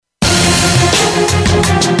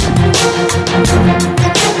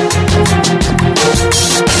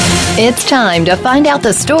It's time to find out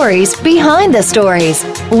the stories behind the stories.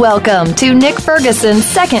 Welcome to Nick Ferguson's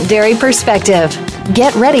Secondary Perspective.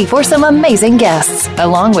 Get ready for some amazing guests,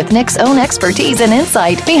 along with Nick's own expertise and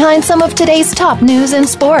insight behind some of today's top news in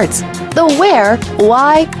sports. The where,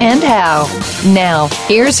 why, and how. Now,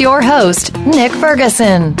 here's your host, Nick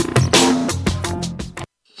Ferguson.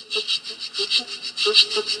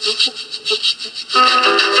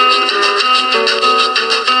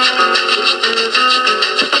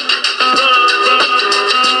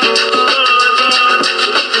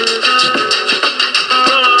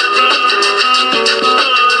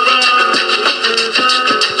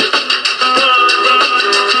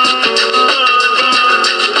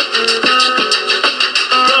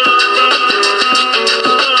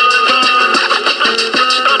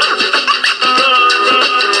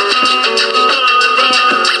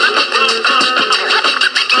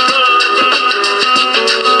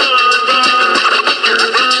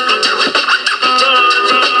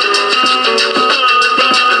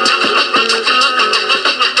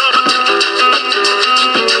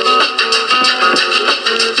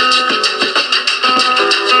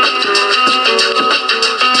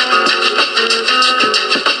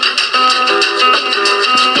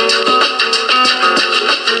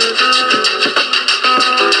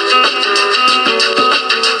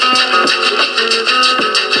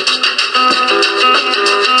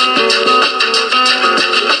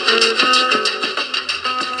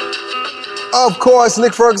 Of course,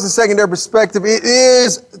 Nick Ferguson, Secondary Perspective. It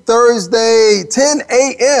is Thursday, 10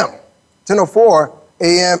 a.m., 10:04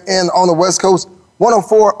 a.m. on the West Coast,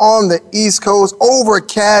 1:04 on the East Coast.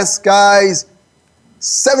 Overcast skies,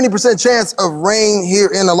 70% chance of rain here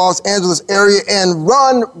in the Los Angeles area. And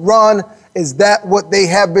run, is that what they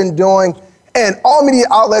have been doing? And all media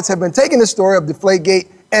outlets have been taking the story of Deflategate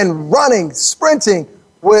and running, sprinting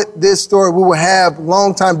with this story. We will have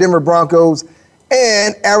longtime Denver Broncos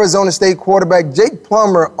and Arizona State quarterback Jake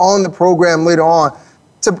Plummer on the program later on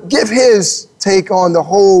to give his take on the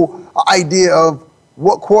whole idea of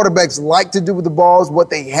what quarterbacks like to do with the balls, what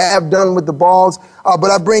they have done with the balls.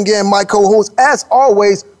 But I bring in my co-host, as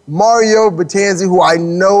always, Mario Bertanzi, who I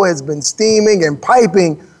know has been steaming and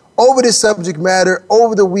piping over this subject matter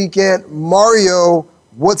over the weekend. Mario,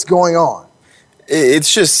 what's going on?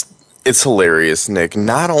 It's hilarious, Nick.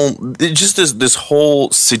 Not only just this whole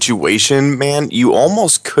situation, man, you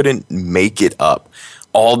almost couldn't make it up.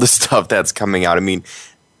 All the stuff that's coming out. I mean,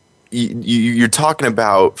 you're talking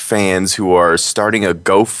about fans who are starting a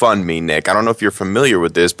GoFundMe, Nick. I don't know if you're familiar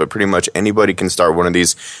with this, but pretty much anybody can start one of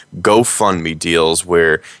these GoFundMe deals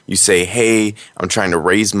where you say, hey, I'm trying to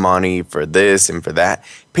raise money for this and for that.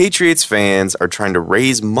 Patriots fans are trying to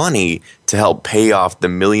raise money to help pay off the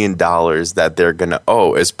 $1 million that they're going to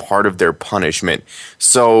owe as part of their punishment.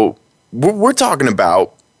 So we're talking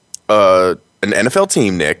about an NFL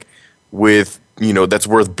team, Nick, with that's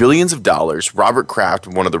worth billions of dollars. Robert Kraft,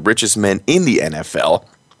 one of the richest men in the NFL,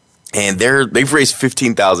 and they've raised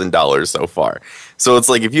 $15,000 so far. So it's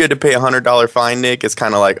like if you had to pay a $100 fine, Nick, it's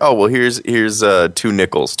kind of like, oh well, here's 2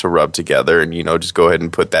 nickels to rub together, and just go ahead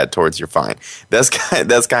and put that towards your fine. That's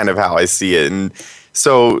kind of how I see it. And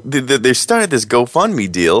so they started this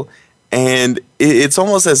GoFundMe deal. And it's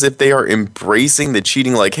almost as if they are embracing the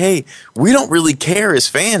cheating, like, hey, we don't really care as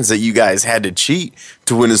fans that you guys had to cheat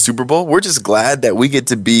to win a Super Bowl. We're just glad that we get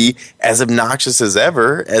to be as obnoxious as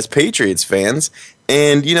ever as Patriots fans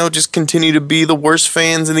and, just continue to be the worst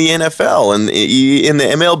fans in the NFL and in the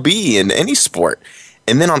MLB and any sport.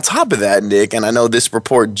 And then on top of that, Nick, and I know this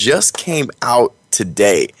report just came out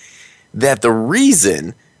today, that the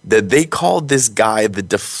reason that they called this guy the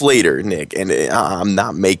deflator, Nick, and I'm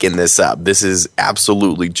not making this up. This is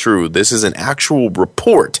absolutely true. This is an actual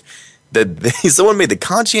report that someone made the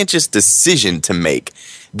conscientious decision to make.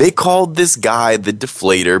 They called this guy the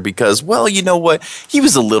deflator because, well, you know what? He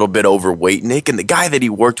was a little bit overweight, Nick, and the guy that he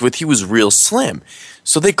worked with, he was real slim.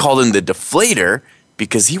 So they called him the deflator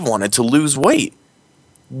because he wanted to lose weight.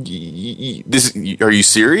 Are you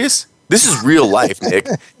serious? This is real life, Nick.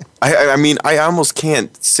 I mean, I almost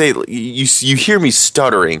can't say you hear me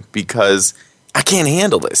stuttering because I can't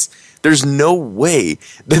handle this. There's no way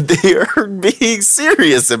that they are being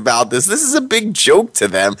serious about this. This is a big joke to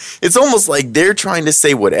them. It's almost like they're trying to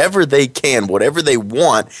say whatever they can, whatever they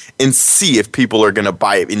want, and see if people are going to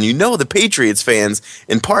buy it. And the Patriots fans,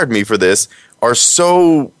 and pardon me for this, are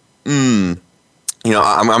so, I'm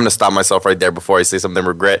going to stop myself right there before I say something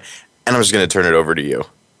regret, and I'm just going to turn it over to you.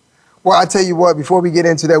 Well, I tell you what, before we get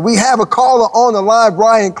into that, we have a caller on the line,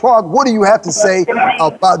 Brian Clark. What do you have to say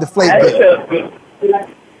about Deflategate?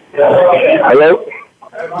 Hello?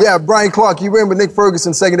 Yeah, Brian Clark, you're in with Nick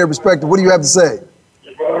Ferguson, Secondary Perspective. What do you have to say?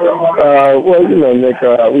 Well, Nick,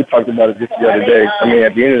 we talked about it just the other day. I mean,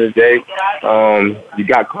 at the end of the day, you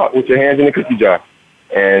got caught with your hands in the cookie jar.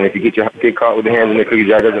 And if you get caught with your hands in the cookie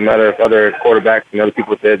jar, it doesn't matter if other quarterbacks and other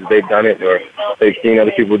people said that they've done it or they've seen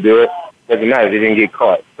other people do it. It doesn't matter. They didn't get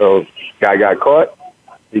caught. So, guy got caught.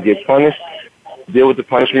 He gets punished. Deal with the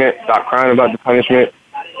punishment. Stop crying about the punishment.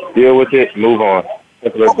 Deal with it. Move on.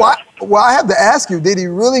 Well, I have to ask you, did he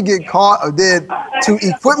really get caught, or did two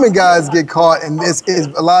equipment guys get caught? And this is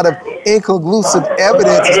a lot of inconclusive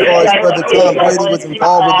evidence as far as whether Tom Brady was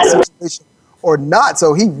involved with the situation or not.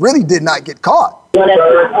 So he really did not get caught.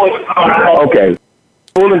 Okay.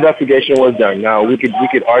 Full investigation was done. Now, we could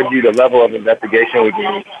argue the level of investigation. We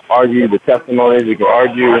can argue the testimonies. We can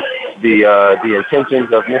argue the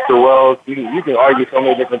intentions of Mr. Wells. You can argue so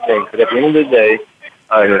many different things. But at the end of the day,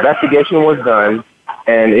 an investigation was done,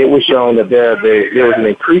 and it was shown that there was an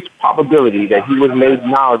increased probability that he was made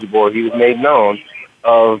knowledgeable, he was made known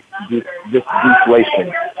of this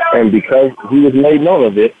deflation. And because he was made known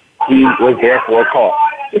of it, he was therefore caught.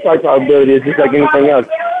 Just like probability is just like anything else.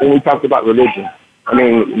 When we talked about religion, I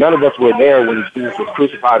mean, none of us were there when Jesus was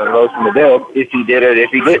crucified and rose from the dead, if he did or if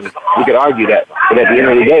he didn't. We could argue that. But at the end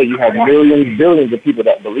of the day, you have millions, billions of people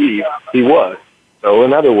that believe he was. So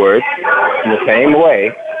in other words, in the same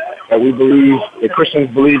way that we believe, the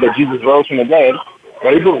Christians believe that Jesus rose from the dead,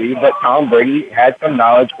 they believe that Tom Brady had some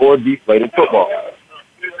knowledge or deflated football.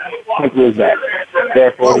 Simple as that.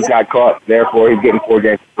 Therefore, he got caught. Therefore, he's getting 4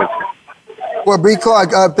 games suspension. Well, B.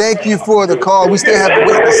 Clark, thank you for the call. We still have to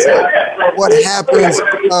wait to see what happens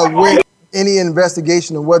with any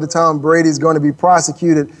investigation of whether Tom Brady is going to be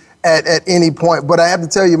prosecuted at any point. But I have to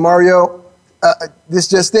tell you, Mario, this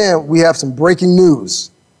just in, we have some breaking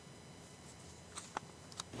news.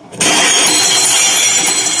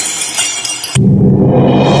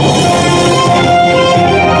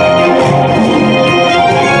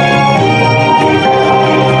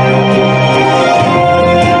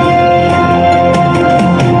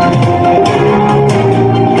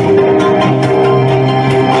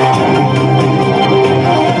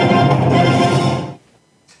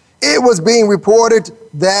 It was being reported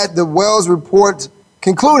that the Wells report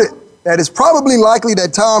concluded that it's probably likely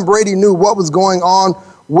that Tom Brady knew what was going on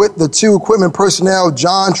with the two equipment personnel,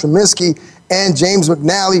 John Trubisky and James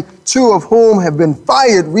McNally, two of whom have been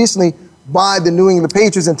fired recently by the New England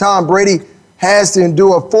Patriots, and Tom Brady has to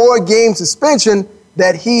endure a 4-game suspension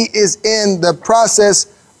that he is in the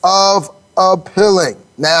process of appealing.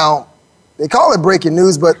 Now, they call it breaking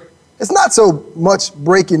news, but it's not so much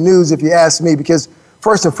breaking news if you ask me, because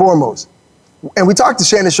first and foremost, and we talked to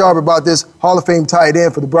Shannon Sharpe about this Hall of Fame tight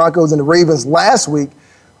end for the Broncos and the Ravens last week,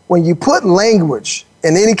 when you put language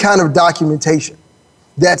in any kind of documentation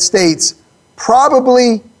that states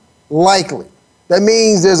probably, likely, that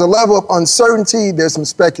means there's a level of uncertainty, there's some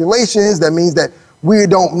speculations, that means that we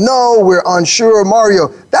don't know, we're unsure. Mario,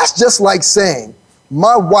 that's just like saying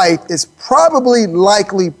my wife is probably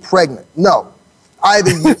likely pregnant. No,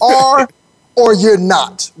 either you are or you're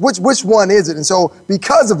not. Which one is it? And so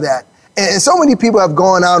because of that, and so many people have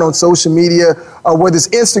gone out on social media, whether it's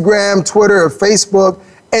Instagram, Twitter, or Facebook,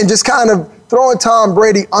 and just kind of throwing Tom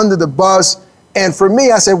Brady under the bus. And for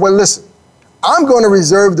me, I said, well, listen, I'm going to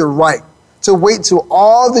reserve the right to wait till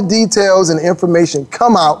all the details and information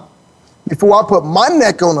come out before I put my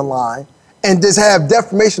neck on the line and just have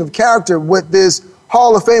defamation of character with this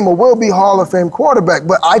Hall of Fame or will be Hall of Fame quarterback.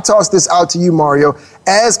 But I toss this out to you, Mario,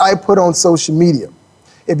 as I put on social media.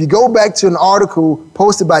 If you go back to an article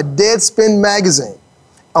posted by Deadspin magazine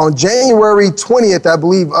on January 20th, I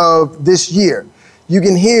believe, of this year, you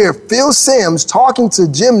can hear Phil Simms talking to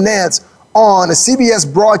Jim Nantz on a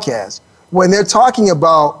CBS broadcast when they're talking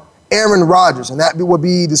about Aaron Rodgers, and that would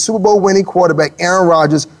be the Super Bowl winning quarterback, Aaron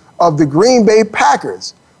Rodgers of the Green Bay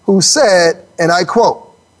Packers, who said, and I quote,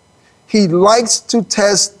 "He likes to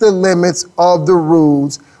test the limits of the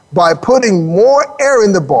rules by putting more air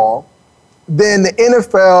in the ball than the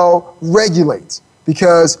NFL regulates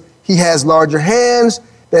because he has larger hands.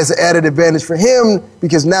 That's an added advantage for him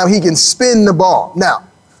because now he can spin the ball." Now,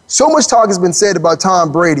 so much talk has been said about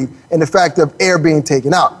Tom Brady and the fact of air being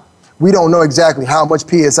taken out. We don't know exactly how much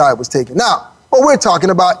PSI was taken out. But we're talking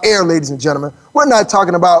about air, ladies and gentlemen. We're not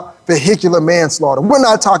talking about vehicular manslaughter. We're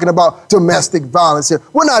not talking about domestic violence here.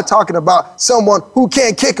 We're not talking about someone who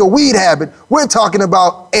can't kick a weed habit. We're talking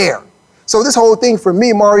about air. So this whole thing for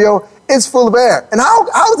me, Mario, is full of air. And how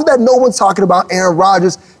is it that no one's talking about Aaron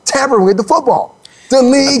Rodgers tampering with the football? The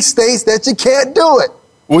league states that you can't do it.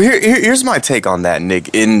 Well, here's my take on that,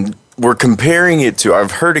 Nick. In we're comparing it to,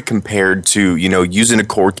 I've heard it compared to, using a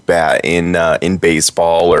corked bat in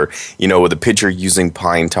baseball, or, with a pitcher using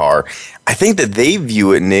pine tar. I think that they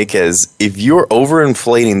view it, Nick, as if you're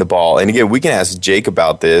overinflating the ball. And again, we can ask Jake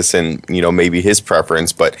about this and, maybe his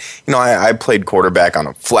preference. But, I played quarterback on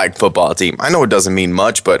a flag football team. I know it doesn't mean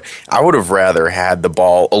much, but I would have rather had the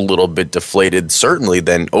ball a little bit deflated, certainly,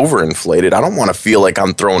 than overinflated. I don't want to feel like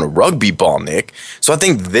I'm throwing a rugby ball, Nick. So I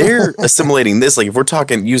think they're assimilating this. Like, if we're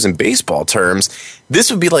talking using baseball terms, this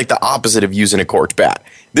would be like the opposite of using a corked bat.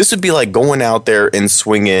 This would be like going out there and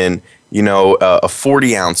swinging, a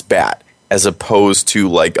 40-ounce bat, as opposed to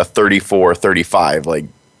like a 34, 35, like,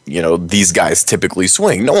 these guys typically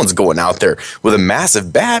swing. No one's going out there with a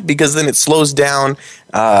massive bat, because then it slows down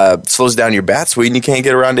your bat speed and you can't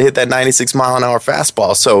get around to hit that 96-mile-an-hour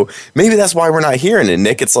fastball. So maybe that's why we're not hearing it,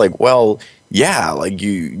 Nick. It's like, well, yeah, like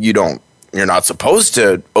you're not supposed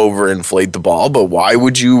to overinflate the ball, but why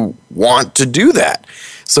would you want to do that?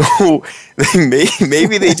 So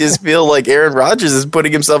maybe they just feel like Aaron Rodgers is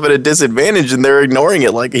putting himself at a disadvantage and they're ignoring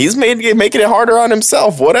it. Like, he's making it harder on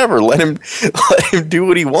himself. Whatever. Let him do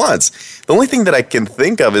what he wants. The only thing that I can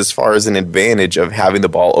think of as far as an advantage of having the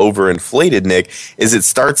ball overinflated, Nick, is it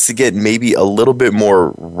starts to get maybe a little bit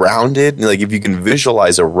more rounded. Like, if you can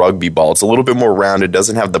visualize a rugby ball, it's a little bit more rounded,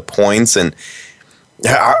 doesn't have the points. And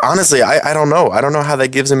honestly, I don't know. I don't know how that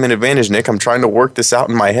gives him an advantage, Nick. I'm trying to work this out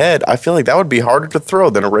in my head. I feel like that would be harder to throw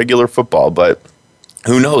than a regular football, but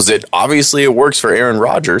who knows? Obviously it works for Aaron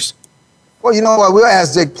Rodgers. Well, you know what? We'll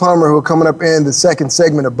ask Jake Plummer, who are coming up in the second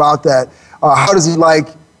segment, about that. How does he like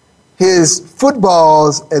his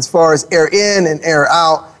footballs as far as air in and air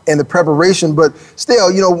out and the preparation? But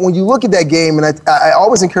still, when you look at that game, and I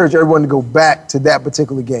always encourage everyone to go back to that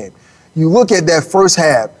particular game. You look at that first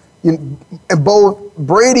half. And both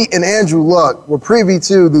Brady and Andrew Luck were privy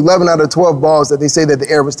to the 11 out of 12 balls that they say that the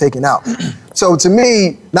air was taken out. So to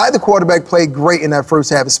me, neither quarterback played great in that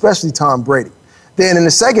first half, especially Tom Brady. Then in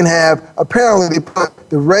the second half, apparently they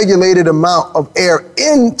put the regulated amount of air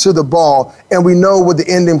into the ball, and we know what the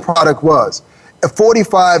ending product was,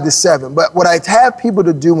 45-7. But what I have people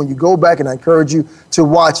to do when you go back, and I encourage you to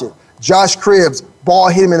watch it, Josh Cribbs, ball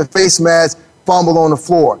hit him in the face mask, fumble on the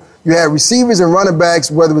floor. You had receivers and running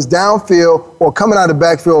backs, whether it was downfield or coming out of the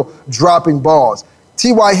backfield, dropping balls.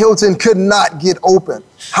 T.Y. Hilton could not get open.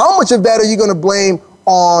 How much of that are you going to blame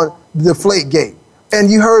on the Deflategate?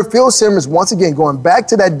 And you heard Phil Simmons, once again, going back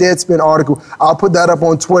to that Deadspin article. I'll put that up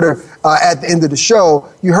on Twitter at the end of the show.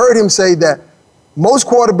 You heard him say that most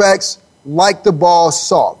quarterbacks like the ball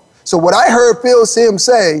soft. So what I heard Phil Simmons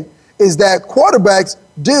say is that quarterbacks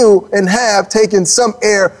do and have taken some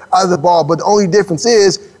air out of the ball, but the only difference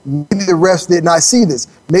is maybe the refs did not see this.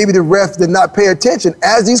 Maybe the refs did not pay attention,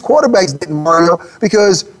 as these quarterbacks didn't, Mario,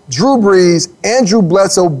 because Drew Brees and Drew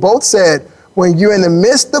Bledsoe both said when you're in the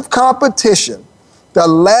midst of competition, the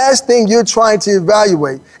last thing you're trying to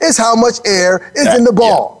evaluate is how much air is in the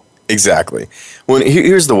ball. Yeah. Exactly. Well,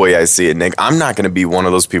 here's the way I see it, Nick. I'm not going to be one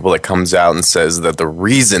of those people that comes out and says that the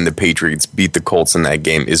reason the Patriots beat the Colts in that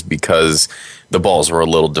game is because the balls were a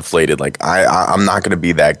little deflated. Like, I'm not going to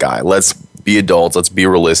be that guy. Let's be adults. Let's be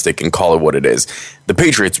realistic and call it what it is. The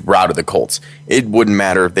Patriots routed the Colts. It wouldn't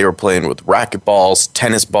matter if they were playing with racket balls,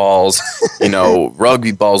 tennis balls,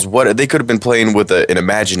 rugby balls. What they could have been playing with an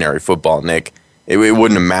imaginary football, Nick. It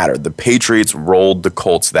wouldn't have mattered. The Patriots rolled the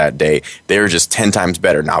Colts that day. They were just 10 times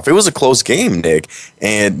better. Now, if it was a close game, Nick,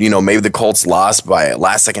 and, maybe the Colts lost by a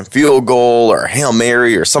last-second field goal or a Hail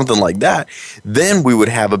Mary or something like that, then we would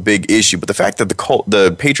have a big issue. But the fact that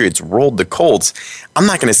the Patriots rolled the Colts, I'm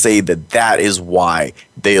not going to say that is why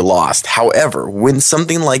they lost. However, when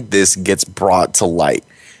something like this gets brought to light,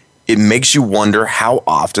 it makes you wonder how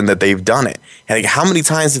often that they've done it. And how many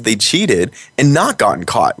times have they cheated and not gotten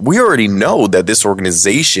caught? We already know that this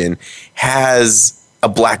organization has a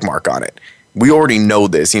black mark on it. We already know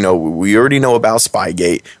this. We already know about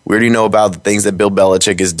Spygate. We already know about the things that Bill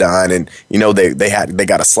Belichick has done. And, they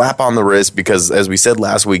got a slap on the wrist because, as we said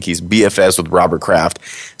last week, he's BFS with Robert Kraft.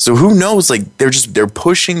 So who knows? Like, they're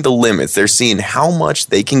pushing the limits. They're seeing how much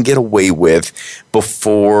they can get away with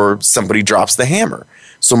before somebody drops the hammer.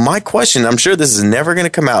 So my question, I'm sure this is never going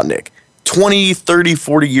to come out, Nick. 20, 30,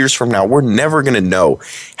 40 years from now, we're never going to know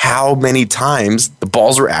how many times the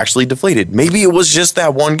balls were actually deflated. Maybe it was just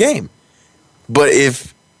that one game. But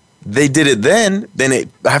if they did it then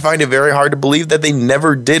I find it very hard to believe that they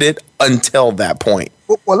never did it until that point,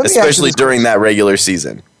 especially during that regular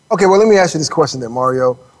season. Okay, well, let me ask you this question then,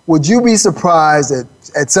 Mario. Would you be surprised that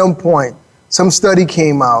at some point some study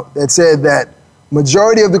came out that said that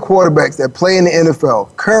majority of the quarterbacks that play in the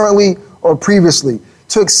NFL, currently or previously,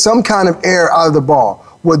 took some kind of air out of the ball?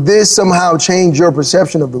 Would this somehow change your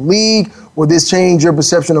perception of the league? Would this change your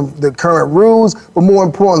perception of the current rules? But more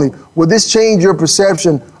importantly, would this change your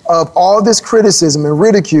perception of all this criticism and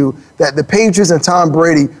ridicule that the Patriots and Tom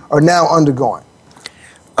Brady are now undergoing?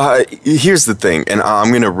 Here's the thing, and I'm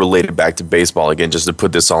going to relate it back to baseball again just to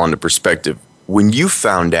put this all into perspective. When you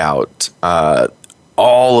found out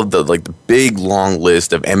all of the big long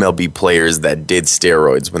list of MLB players that did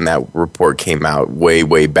steroids when that report came out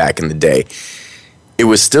way back in the day, it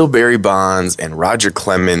was still Barry Bonds and Roger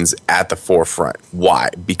Clemens at the forefront. Why?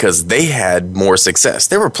 Because they had more success.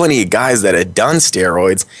 There were plenty of guys that had done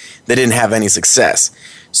steroids that didn't have any success.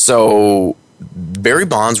 So Barry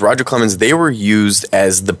Bonds, Roger Clemens, they were used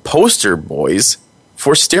as the poster boys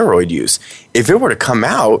for steroid use. If it were to come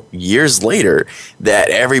out years later that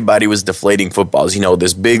everybody was deflating footballs,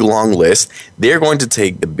 this big long list, they're going to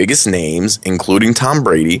take the biggest names, including Tom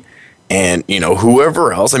Brady, and,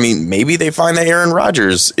 whoever else. I mean, maybe they find that Aaron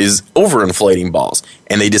Rodgers is overinflating balls,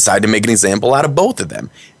 and they decide to make an example out of both of them.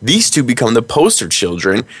 These two become the poster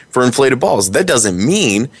children for inflated balls. That doesn't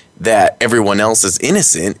mean that everyone else is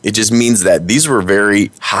innocent. It just means that these were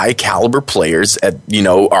very high caliber players at,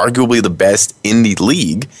 arguably the best in the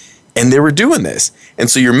league, and they were doing this. And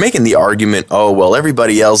so you're making the argument, oh, well,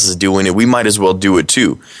 everybody else is doing it, we might as well do it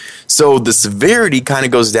too. So the severity kind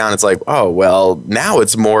of goes down. It's like, oh, well, now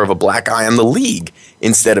it's more of a black eye on the league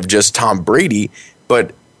instead of just Tom Brady.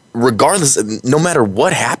 But regardless, no matter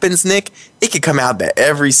what happens, Nick, it could come out that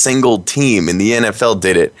every single team in the NFL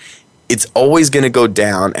did it. It's always going to go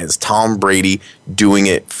down as Tom Brady doing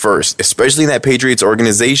it first, especially in that Patriots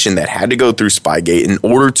organization that had to go through Spygate in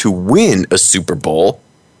order to win a Super Bowl,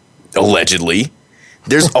 allegedly.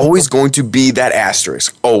 There's always going to be that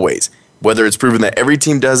asterisk, always. Whether it's proven that every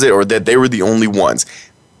team does it or that they were the only ones.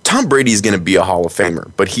 Tom Brady is going to be a Hall of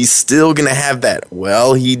Famer, but he's still going to have that,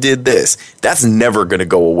 well, he did this. That's never going to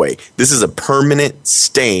go away. This is a permanent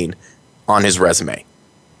stain on his resume.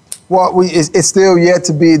 Well, it's still yet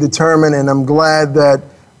to be determined, and I'm glad that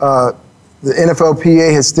the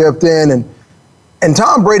NFLPA has stepped in, and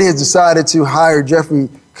Tom Brady has decided to hire Jeffrey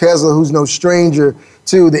Kessler, who's no stranger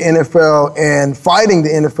to the NFL and fighting the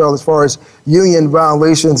NFL as far as union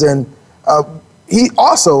violations. And he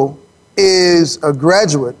also is a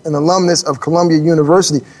graduate, an alumnus of Columbia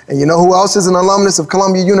University. And you know who else is an alumnus of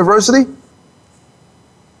Columbia University?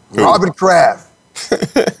 Who? Robert Kraft.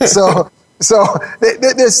 So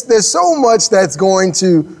there's so much that's going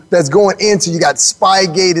into. You got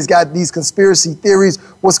Spygate. It's got these conspiracy theories.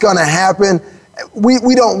 What's going to happen?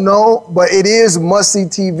 We don't know, but it is must-see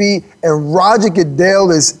TV. And Roger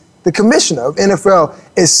Goodell is the commissioner of NFL,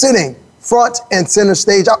 is sitting front and center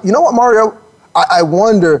stage. You know what, Mario? I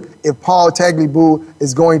wonder if Paul Tagliabue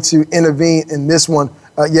is going to intervene in this one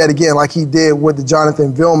yet again, like he did with the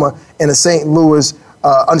Jonathan Vilma and the St. Louis,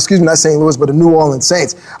 not St. Louis, but the New Orleans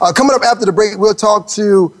Saints. Coming up after the break, we'll talk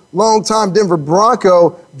to longtime Denver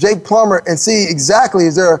Bronco Jake Plummer and see exactly,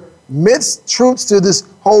 is there mixed truths to this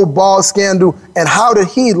whole ball scandal, and how did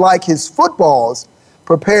he like his footballs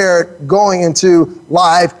prepared going into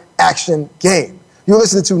live action game? You're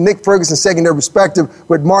listening to Nick Ferguson, Secondary Perspective,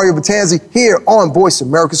 with Mario Batanzi here on Voice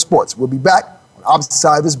America Sports. We'll be back on the opposite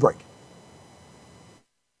side of this break.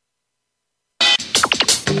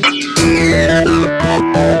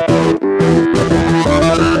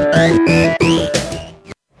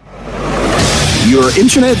 Your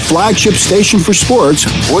internet flagship station for sports,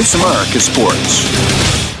 Voice America Sports.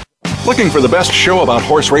 Looking for the best show about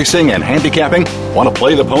horse racing and handicapping? Want to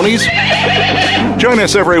play the ponies? Join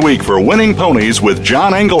us every week for Winning Ponies with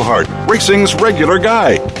John Englehart, racing's regular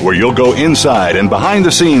guy, where you'll go inside and behind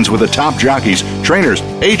the scenes with the top jockeys, trainers,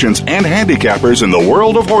 agents, and handicappers in the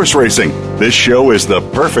world of horse racing. This show is the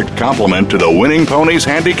perfect complement to the Winning Ponies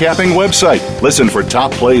handicapping website. Listen for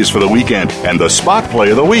top plays for the weekend and the spot play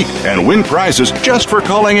of the week, and win prizes just for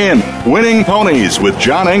calling in. Winning Ponies with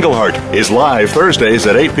John Englehart is live Thursdays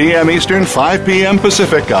at 8 p.m. Eastern, 5 p.m.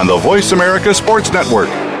 Pacific on the Voice America Sports Network.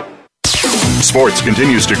 Sports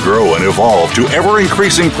continues to grow and evolve to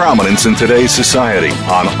ever-increasing prominence in today's society.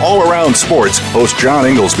 On All Around Sports, host John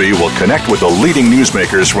Inglesby will connect with the leading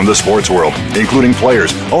newsmakers from the sports world, including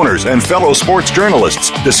players, owners, and fellow sports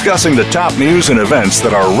journalists, discussing the top news and events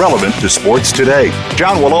that are relevant to sports today.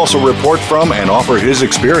 John will also report from and offer his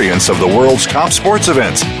experience of the world's top sports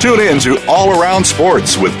events. Tune in to All Around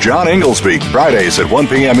Sports with John Inglesby, Fridays at 1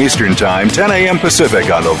 p.m. Eastern Time, 10 a.m.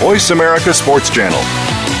 Pacific on the Voice America Sports Channel.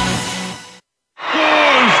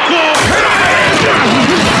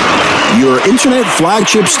 Your internet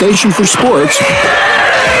flagship station for sports,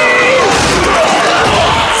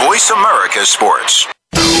 Voice America Sports.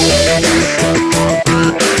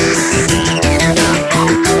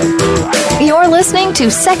 listening to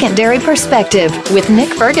Secondary Perspective with Nick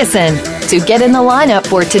Ferguson. To get in the lineup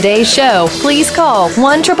for today's show, please call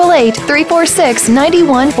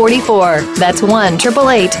 1-888-346-9144. That's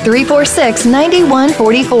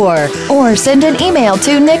 1-888-346-9144. Or send an email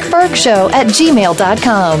to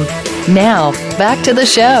nickfergshow@gmail.com. Now, back to the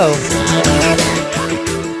show.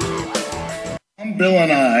 Bill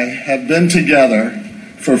and I have been together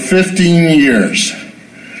for 15 years.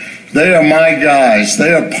 They are my guys.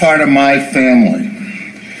 They are part of my family.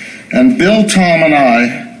 And Bill, Tom, and I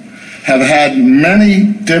have had many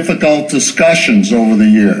difficult discussions over the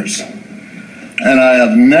years. And I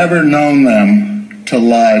have never known them to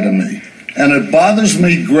lie to me. And it bothers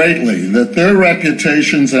me greatly that their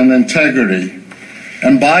reputations and integrity,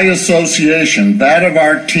 and by association, that of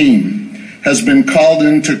our team, has been called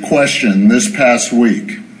into question this past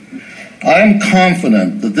week. I am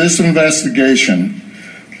confident that this investigation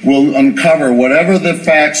will uncover whatever the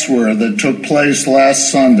facts were that took place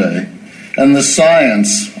last Sunday and the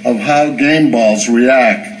science of how game balls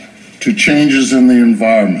react to changes in the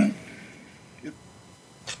environment.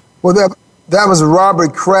 Well, that was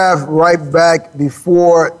Robert Kraft right back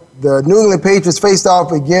before the New England Patriots faced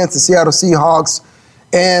off against the Seattle Seahawks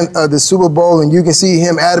and the Super Bowl, and you can see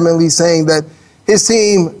him adamantly saying that his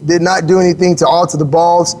team did not do anything to alter the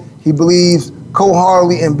balls. He believes Cole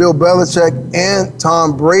Harley and Bill Belichick and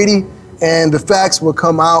Tom Brady, and the facts will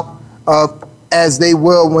come out as they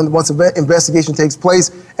will once the investigation takes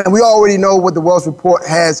place. And we already know what the Wells report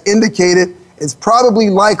has indicated. It's probably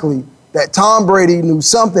likely that Tom Brady knew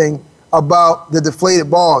something about the deflated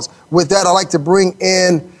balls. With that, I'd like to bring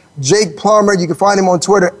in Jake Plummer. You can find him on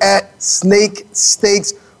Twitter at Snake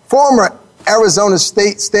Stakes, former Arizona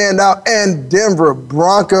State standout and Denver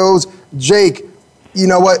Broncos. Jake, you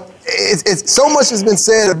know what? It's so much has been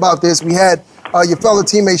said about this. We had your fellow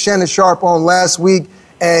teammate Shannon Sharp on last week,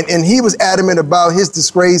 and he was adamant about his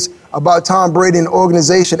disgrace about Tom Brady and the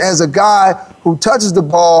organization as a guy who touches the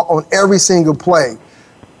ball on every single play.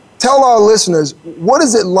 Tell our listeners, what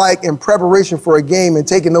is it like in preparation for a game and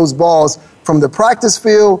taking those balls from the practice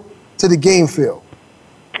field to the game field?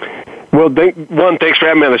 Well, thanks for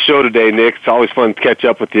having me on the show today, Nick. It's always fun to catch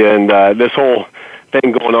up with you. And this whole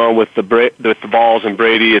thing going on with the balls and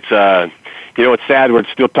Brady, it's it's sad we're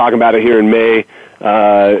still talking about it here in May.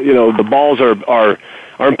 The balls are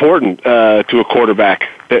important to a quarterback.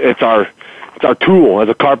 It's our tool. As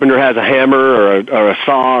a carpenter has a hammer or a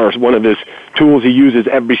saw or one of his tools he uses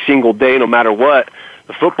every single day, no matter what.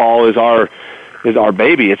 The football is our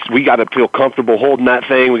baby. We got to feel comfortable holding that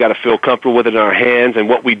thing. We got to feel comfortable with it in our hands, and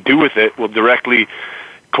what we do with it will directly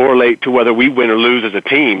correlate to whether we win or lose as a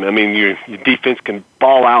team. I mean, your defense can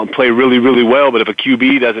ball out and play really, really well, but if a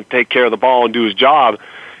QB doesn't take care of the ball and do his job,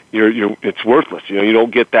 it's worthless. You don't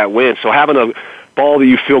get that win. So having a ball that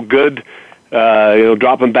you feel good,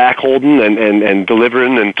 dropping back, holding, and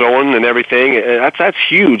delivering and throwing and everything, that's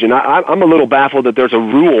huge. And I'm a little baffled that there's a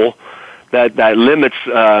rule that limits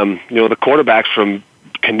the quarterbacks from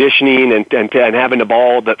conditioning and having the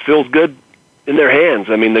ball that feels good in their hands.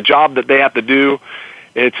 I mean, the job that they have to do,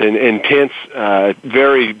 it's an intense,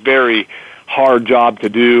 very, very hard job to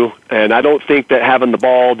do, and I don't think that having the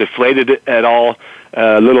ball deflated it at all,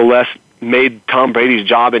 a little less, made Tom Brady's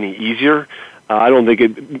job any easier. I don't think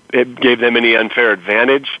it gave them any unfair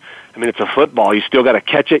advantage. I mean, it's a football. You still got to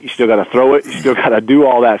catch it. You still got to throw it. You still got to do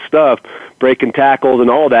all that stuff, breaking tackles and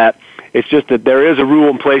all that. It's just that there is a rule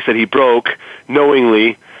in place that he broke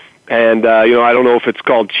knowingly, and I don't know if it's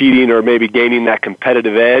called cheating or maybe gaining that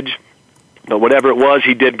competitive edge. But whatever it was,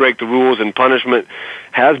 he did break the rules, and punishment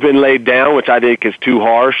has been laid down, which I think is too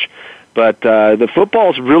harsh. But the football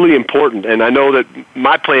is really important, and I know that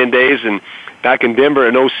my playing days and back in Denver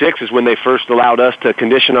in 2006 is when they first allowed us to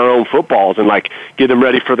condition our own footballs and get them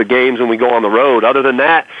ready for the games when we go on the road. Other than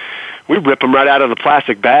that, we rip them right out of the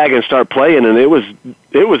plastic bag and start playing, and it was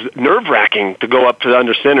nerve-wracking to go up to the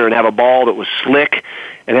under center and have a ball that was slick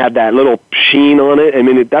and had that little sheen on it. I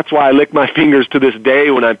mean, that's why I lick my fingers to this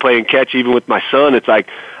day when I'm playing catch, even with my son. It's like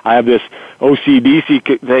I have this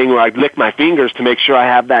OCDC thing where I lick my fingers to make sure I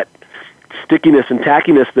have that stickiness and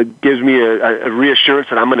tackiness that gives me a reassurance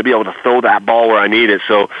that I'm going to be able to throw that ball where I need it.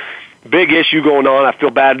 So big issue going on. I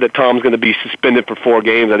feel bad that Tom's going to be suspended for 4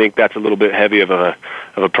 games. I think that's a little bit heavy of a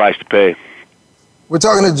price to pay. We're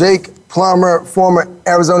talking to Jake Plummer, former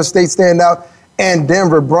Arizona State standout and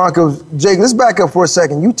Denver Broncos. Jake, let's back up for a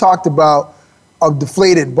second. You talked about a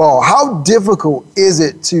deflated ball. How difficult is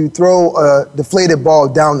it to throw a deflated ball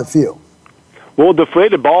down the field? Well,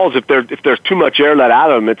 deflated balls, if there's too much air let out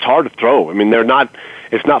of them, it's hard to throw. I mean,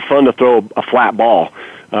 it's not fun to throw a flat ball.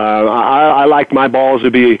 I like my balls to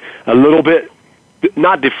be a little bit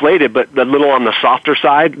not deflated, but a little on the softer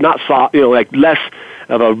side, not soft, like less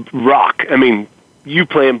of a rock. I mean, you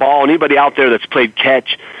playing ball, anybody out there that's played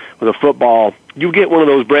catch with a football, you get one of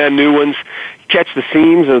those brand new ones, catch the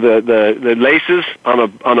seams or the laces on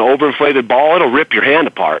an overinflated ball, it'll rip your hand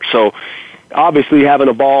apart. So obviously having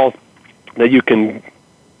a ball that you can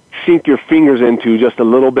sink your fingers into just a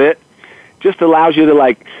little bit just allows you to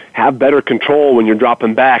like have better control when you're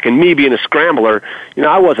dropping back. And me being a scrambler,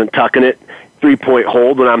 I wasn't tucking it 3-point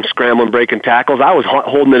hold when I'm scrambling, breaking tackles. I was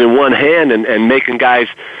holding it in one hand and making guys,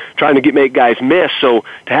 trying to make guys miss. So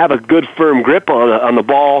to have a good firm grip on the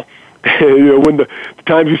ball, when the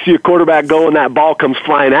times you see a quarterback go and that ball comes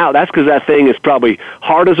flying out, that's because that thing is probably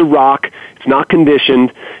hard as a rock. It's not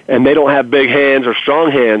conditioned, and they don't have big hands or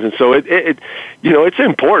strong hands, and so it's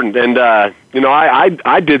important. And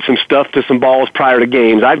I did some stuff to some balls prior to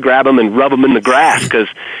games. I'd grab them and rub them in the grass because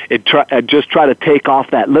I'd just try to take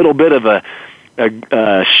off that little bit of a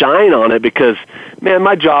shine on it, because man,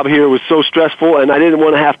 my job here was so stressful, and I didn't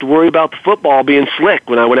want to have to worry about the football being slick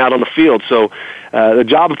when I went out on the field. So the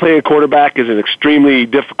job of playing quarterback is an extremely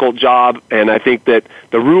difficult job, and I think that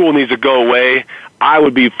the rule needs to go away. I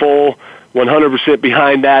would be full 100%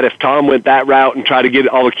 behind that if Tom went that route and tried to get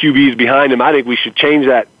all the QBs behind him. I think we should change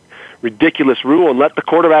that ridiculous rule and let the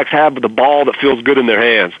quarterbacks have the ball that feels good in their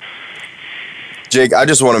hands. Jake, I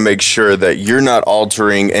just want to make sure that you're not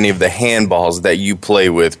altering any of the handballs that you play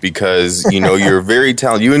with, because, you're very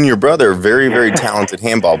talented. You and your brother are very, very talented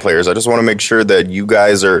handball players. I just want to make sure that you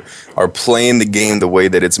guys are playing the game the way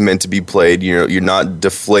that it's meant to be played. You're not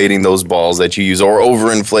deflating those balls that you use or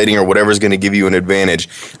overinflating or whatever's going to give you an advantage.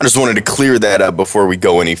 I just wanted to clear that up before we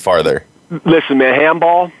go any farther. Listen, man,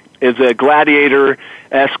 handball is a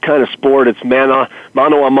gladiator-esque kind of sport. It's mano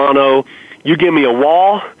a mano. You give me a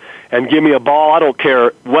wall and give me a ball, I don't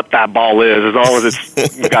care what that ball is, as long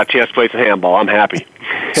as you got a chance to play some handball, I'm happy.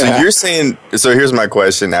 So you're saying, so here's my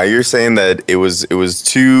question now. You're saying that it was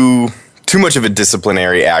too much of a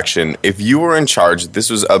disciplinary action. If you were in charge, this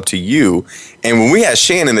was up to you. And when we had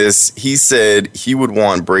Shannon this, he said he would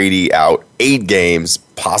want Brady out 8 games,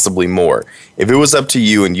 possibly more. If it was up to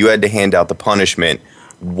you and you had to hand out the punishment,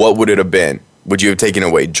 what would it have been? Would you have taken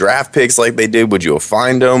away draft picks like they did? Would you have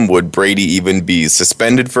fined them? Would Brady even be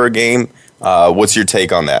suspended for a game? What's your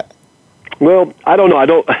take on that? Well, I don't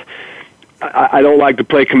know. I don't like to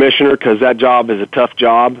play commissioner because that job is a tough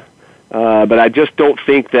job. But I just don't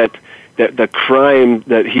think that the crime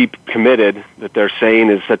that he committed, that they're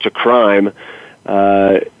saying is such a crime,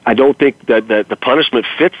 I don't think that the punishment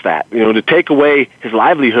fits that. To take away his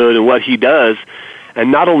livelihood and what he does,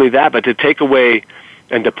 and not only that, but to take away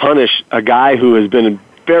and to punish a guy who has been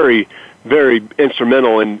very, very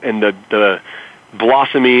instrumental in the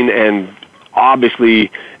blossoming and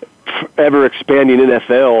obviously ever-expanding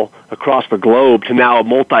NFL across the globe to now a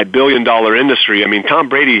multi-billion-dollar industry. I mean, Tom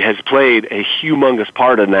Brady has played a humongous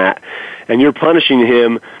part in that, and you're punishing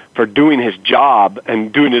him for doing his job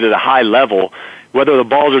and doing it at a high level. Whether the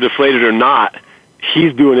balls are deflated or not,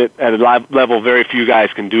 he's doing it at a level very few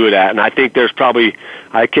guys can do it at. And I think there's probably,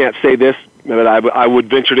 I can't say this, but I would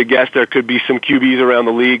venture to guess there could be some QBs around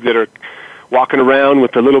the league that are walking around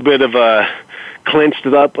with a little bit of a clenched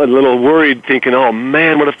up, a little worried, thinking, oh,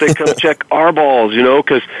 man, what if they come check our balls,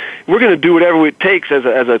 because we're going to do whatever it takes as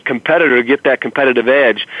a competitor to get that competitive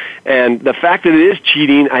edge. And the fact that it is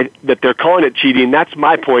cheating, that they're calling it cheating, that's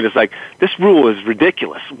my point. It's like, this rule is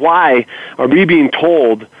ridiculous. Why are we being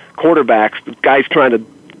told, quarterbacks, guys trying to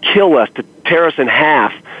kill us, to tear us in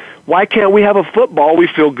half, why can't we have a football we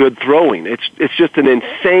feel good throwing? It's just an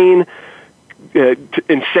insane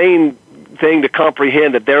thing to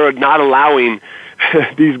comprehend that they're not allowing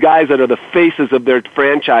these guys that are the faces of their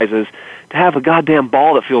franchises to have a goddamn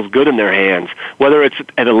ball that feels good in their hands, whether it's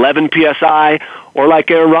at 11 PSI or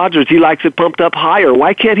like Aaron Rodgers, he likes it pumped up higher.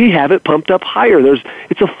 Why can't he have it pumped up higher?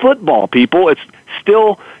 It's a football, people. It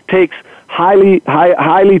still takes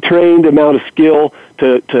highly trained amount of skill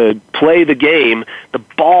to play the game. The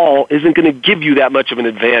ball isn't going to give you that much of an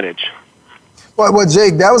advantage. Well,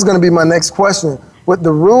 Jake, that was going to be my next question. With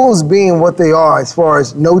the rules being what they are, as far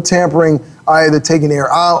as no tampering, either taking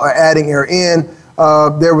air out or adding air in,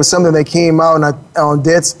 there was something that came out on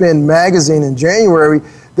Deadspin magazine in January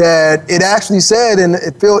that it actually said, and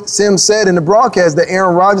Phil Simms said in the broadcast, that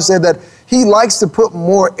Aaron Rodgers said that he likes to put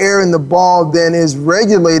more air in the ball than is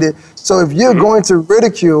regulated. So if you're going to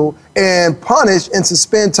ridicule and punish and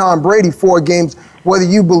suspend Tom Brady 4 games, whether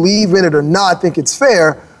you believe in it or not, I think it's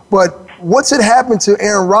fair. But what's it happen to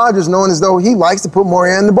Aaron Rodgers knowing as though he likes to put more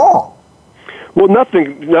air in the ball? Well,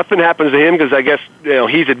 nothing happens to him because I guess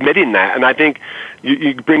he's admitting that, and I think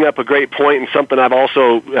you bring up a great point, and something I've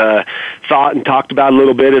also thought and talked about a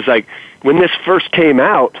little bit is like when this first came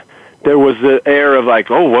out, there was the air of like,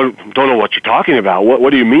 don't know what you're talking about. What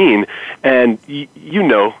do you mean? And you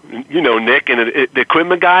know, Nick and the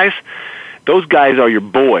equipment guys. Those guys are your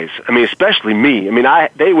boys. I mean, especially me. I mean,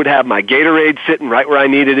 they would have my Gatorade sitting right where I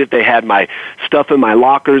needed it. They had my stuff in my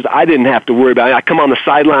lockers. I didn't have to worry about it. I come on the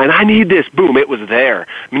sideline. I need this. Boom, it was there.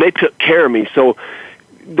 I mean, they took care of me. So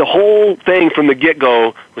the whole thing from the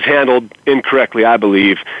get-go was handled incorrectly, I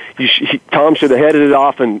believe. Tom should have headed it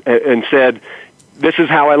off and said, this is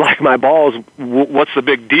how I like my balls. What's the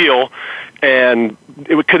big deal? And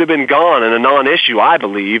it could have been gone and a non-issue, I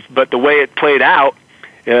believe. But the way it played out,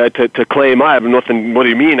 to claim I have nothing. What do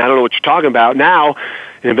you mean? I don't know what you're talking about. Now,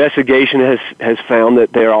 an investigation has found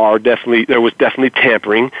that there was definitely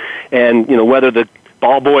tampering, and whether the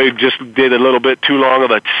ball boy just did a little bit too long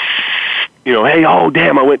of a, hey, oh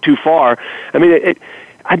damn, I went too far. I mean,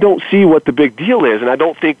 I don't see what the big deal is, and I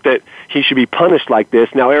don't think that he should be punished like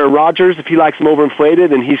this. Now, Aaron Rodgers, if he likes him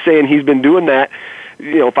overinflated, and he's saying he's been doing that.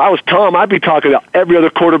 If I was Tom, I'd be talking to every other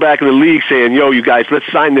quarterback in the league saying, you guys,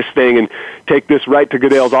 let's sign this thing and take this right to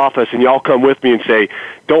Goodell's office, and y'all come with me and say,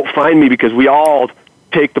 don't fine me because we all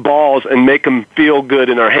take the balls and make them feel good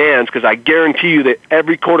in our hands, because I guarantee you that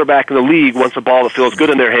every quarterback in the league wants a ball that feels good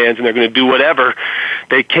in their hands, and they're going to do whatever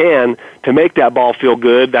they can to make that ball feel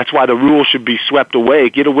good. That's why the rule should be swept away.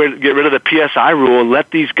 Get rid of the PSI rule and let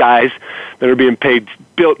these guys that are being paid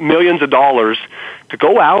millions of dollars to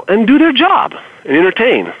go out and do their job and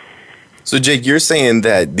entertain. So, Jake, you're saying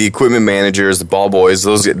that the equipment managers, the ball boys,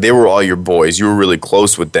 they were all your boys. You were really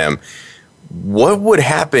close with them. What would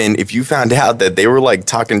happen if you found out that they were like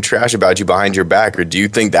talking trash about you behind your back, or do you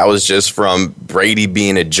think that was just from Brady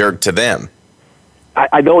being a jerk to them?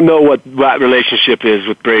 I don't know what that relationship is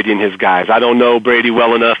with Brady and his guys. I don't know Brady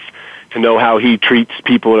well enough to know how he treats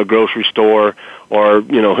people at a grocery store or,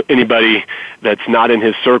 anybody that's not in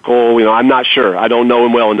his circle. I'm not sure. I don't know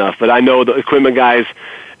him well enough. But I know the equipment guys,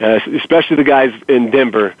 especially the guys in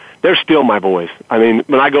Denver, they're still my boys. I mean,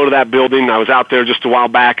 when I go to that building, I was out there just a while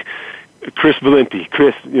back, Chris Valenti.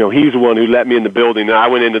 Chris, he's the one who let me in the building, and I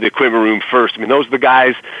went into the equipment room first. I mean, those are the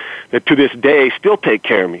guys that to this day still take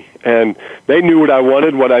care of me, and they knew what I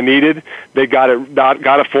wanted, what I needed. They got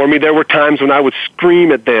it for me. There were times when I would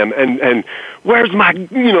scream at them, and where's my,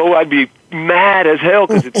 I'd be mad as hell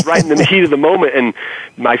because it's right in the heat of the moment, and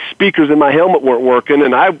my speakers in my helmet weren't working,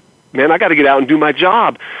 and I got to get out and do my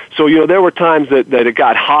job. So, there were times that it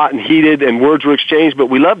got hot and heated and words were exchanged, but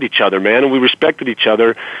we loved each other, man, and we respected each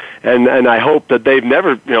other. And I hope that they've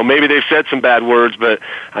never, maybe they've said some bad words, but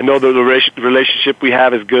I know that the relationship we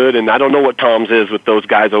have is good, and I don't know what Tom's is with those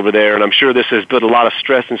guys over there, and I'm sure this has put a lot of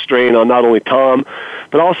stress and strain on not only Tom,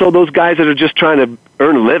 but also those guys that are just trying to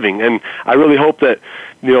earn a living. And I really hope that,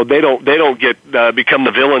 they don't get become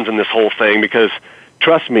the villains in this whole thing, because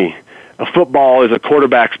trust me, a football is a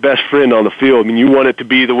quarterback's best friend on the field. I mean, you want it to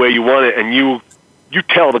be the way you want it, and you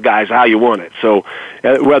tell the guys how you want it. So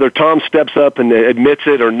whether Tom steps up and admits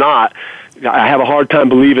it or not, I have a hard time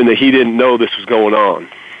believing that he didn't know this was going on.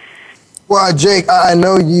 Well, Jake, I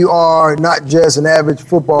know you are not just an average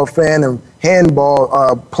football fan and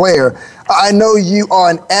handball player. I know you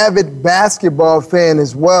are an avid basketball fan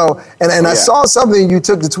as well. And I saw something you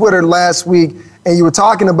took to Twitter last week, and you were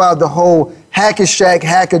talking about the whole hack-a-Shaq,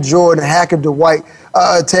 hack-a-Jordan, hack-a-Dwight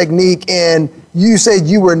technique, and you said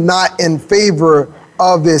you were not in favor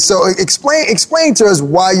of this. So explain to us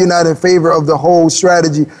why you're not in favor of the whole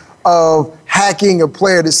strategy of hacking a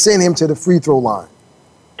player to send him to the free throw line.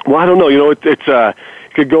 Well, I don't know. It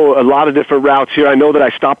could go a lot of different routes here. I know that I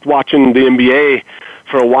stopped watching the NBA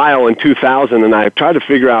for a while in 2000, and I tried to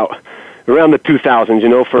figure out around the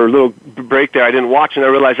 2000s, for a little break there, I didn't watch, and I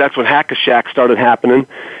realized that's when hack-a-Shaq started happening.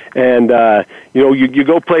 And, you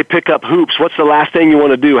go play pickup hoops. What's the last thing you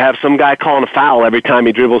want to do? Have some guy calling a foul every time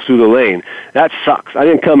he dribbles through the lane. That sucks. I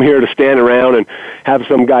didn't come here to stand around and have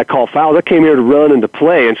some guy call fouls. I came here to run and to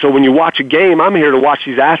play. And so when you watch a game, I'm here to watch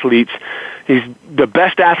these athletes. He's the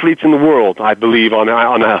best athletes in the world, I believe, on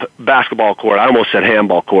a basketball court. I almost said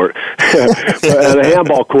handball court. But on a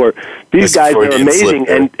handball court, these guys are amazing.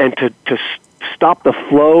 And to stop the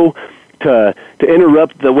flow, to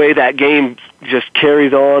interrupt the way that game just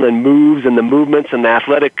carries on and moves, and the movements and the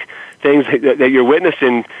athletic things that you're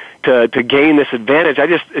witnessing to gain this advantage,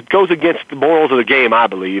 it goes against the morals of the game, I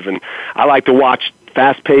believe. And I like to watch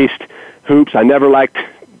fast-paced hoops. I never liked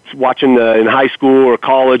watching in high school or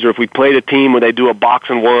college, or if we played a team where they do a box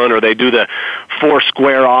and one or they do the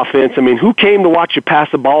 4-square offense. I mean, who came to watch you pass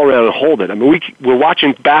the ball around and hold it? I mean, we're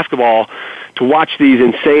watching basketball to watch these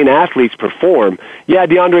insane athletes perform. Yeah,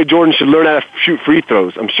 DeAndre Jordan should learn how to shoot free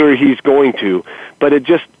throws. I'm sure he's going to, but it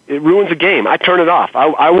ruins the game. I turn it off.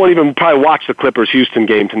 I won't even probably watch the Clippers-Houston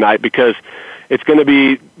game tonight because it's going to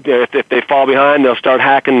be, if they fall behind, they'll start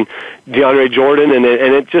hacking DeAndre Jordan, and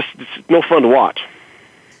it's no fun to watch.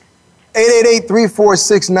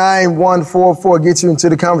 888-346-9144 gets you into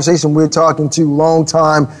the conversation. We're talking to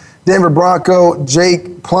longtime Denver Bronco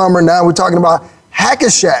Jake Plummer. Now we're talking about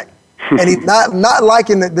hack-a-shack, and he's not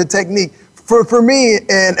liking the technique. For me,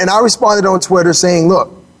 and I responded on Twitter saying,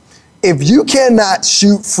 look, if you cannot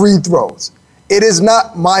shoot free throws, it is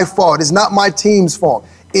not my fault. It's not my team's fault.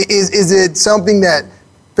 Is it something that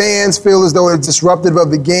fans feel as though it's disruptive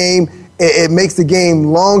of the game? It makes the game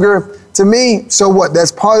longer? To me, so what?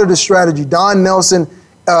 That's part of the strategy. Don Nelson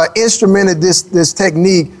instrumented this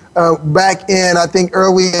technique back in, I think,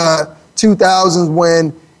 early 2000s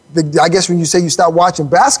when I guess when you say you stopped watching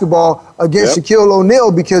basketball against Shaquille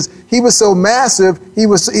O'Neal because he was so massive, he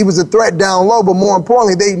was a threat down low, but more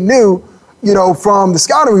importantly, they knew, from the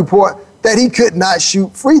scouting report that he could not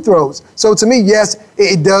shoot free throws. So to me, yes,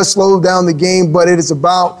 it does slow down the game, but it is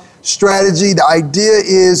about strategy. The idea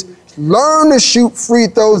is learn to shoot free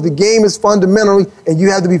throws. The game is fundamentally, and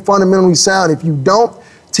you have to be fundamentally sound. If you don't,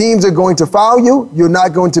 teams are going to foul you. You're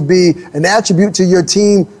not going to be an attribute to your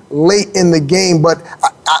team late in the game. But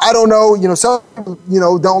I don't know. Some people,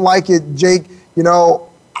 don't like it, Jake.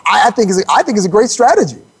 I think it's a great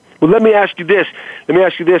strategy. Well, let me ask you this.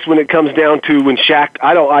 When it comes down to when Shaq,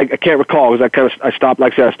 I can't recall because I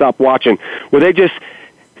stopped watching. Were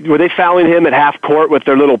they fouling him at half court with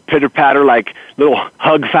their little pitter-patter, like little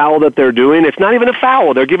hug foul that they're doing? It's not even a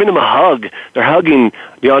foul. They're giving him a hug. They're hugging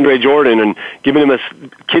DeAndre Jordan and giving him a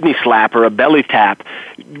kidney slap or a belly tap.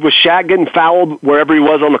 Was Shaq getting fouled wherever he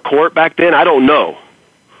was on the court back then? I don't know.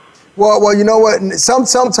 Well, you know what?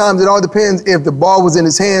 Sometimes it all depends if the ball was in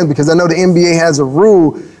his hands, because I know the NBA has a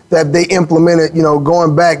rule that they implemented,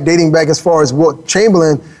 dating back as far as Wilt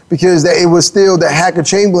Chamberlain, because it was still the Hacker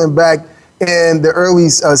Chamberlain back in the early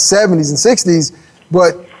 70s and 60s.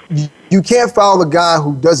 But you can't foul a guy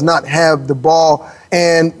who does not have the ball.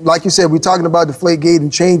 And like you said, we're talking about Deflategate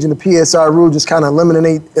and changing the PSI rule, just kind of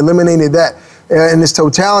eliminated that in its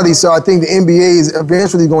totality. So I think the NBA is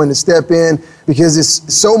eventually going to step in, because there's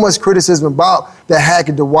so much criticism about the hack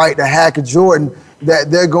of Dwight, the hack of Jordan,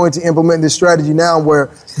 that they're going to implement this strategy now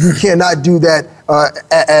where you cannot do that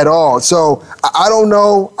at all. So I don't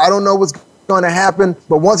know what's going to happen.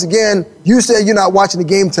 But once again, you said you're not watching the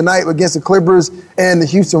game tonight against the Clippers and the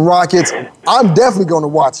Houston Rockets. I'm definitely going to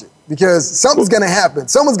watch it, because something's going to happen.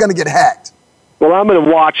 Someone's going to get hacked. Well, I'm going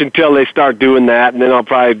to watch until they start doing that, and then I'll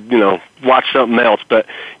probably, watch something else. But,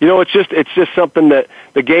 it's just something that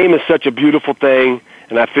the game is such a beautiful thing.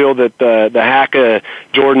 And I feel that the hack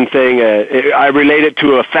Jordan thing, I relate it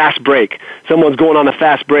to a fast break. Someone's going on a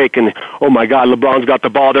fast break, and oh my God, LeBron's got the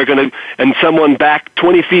ball. And someone back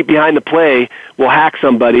 20 feet behind the play will hack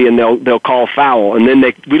somebody, and they'll call foul, and then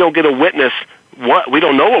we don't get a witness. We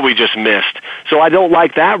don't know what we just missed. So I don't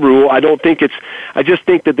like that rule. I just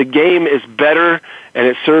think that the game is better, and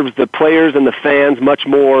it serves the players and the fans much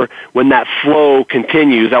more when that flow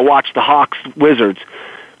continues. I watched the Hawks Wizards.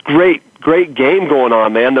 Great game going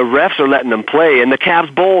on, man. The refs are letting them play, and the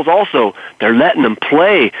Cavs Bulls also, they're letting them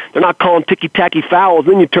play. They're not calling ticky-tacky fouls.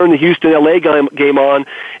 Then you turn the Houston-LA game on.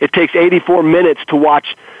 It takes 84 minutes to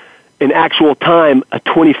watch in actual time a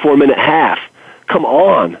 24-minute half. Come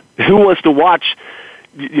on. Who wants to watch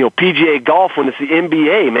PGA golf when it's the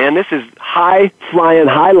NBA, man? This is high-flying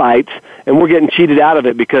highlights, and we're getting cheated out of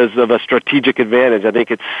it because of a strategic advantage. I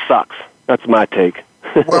think it sucks. That's my take.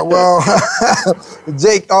 Well,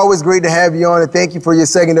 Jake, always great to have you on, and thank you for your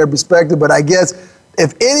secondary perspective. But I guess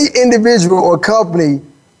if any individual or company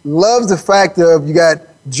loves the fact of you got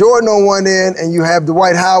Jordan on one end and you have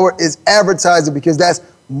Dwight Howard, is advertising, because that's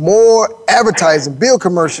more advertising, bill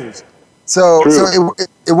commercials. So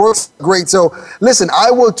it works great. So listen,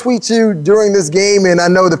 I will tweet you during this game, and I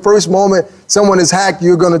know the first moment someone is hacked,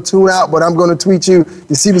 you're going to tune out, but I'm going to tweet you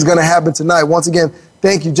to see what's going to happen tonight. Once again,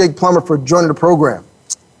 thank you, Jake Plummer, for joining the program.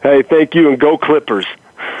 Hey, thank you, and go Clippers.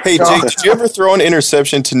 Hey, Jake, did you ever throw an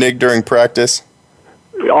interception to Nick during practice?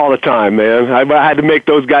 All the time, man. I had to make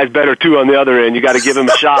those guys better, too, on the other end. You got to give them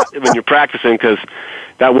a shot when you're practicing, because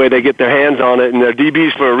that way they get their hands on it, and they're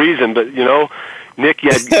DBs for a reason. But, Nick, you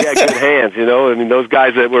had good hands, I mean, those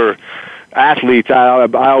guys that were athletes, I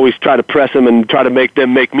always try to press them and try to make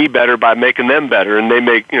them make me better by making them better, and they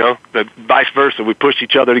make, the vice versa. We push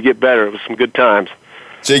each other to get better. It was some good times.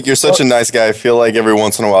 Jake, you're such a nice guy. I feel like every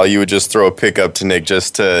once in a while you would just throw a pick up to Nick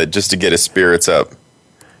just to get his spirits up.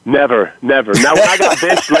 Never. Now, when I got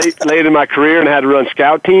benched late in my career and had to run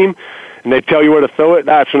scout team, and they tell you where to throw it,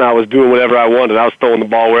 that's when I was doing whatever I wanted. I was throwing the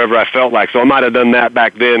ball wherever I felt like. So I might have done that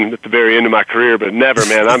back then at the very end of my career, but never,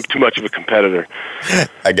 man. I'm too much of a competitor.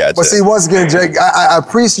 I got you. Well, see, once again, Jake, I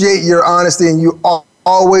appreciate your honesty, and you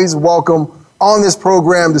always welcome on this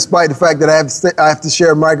program, despite the fact that I have to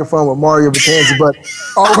share a microphone with Mario Vitanza, but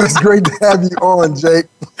always great to have you on, Jake.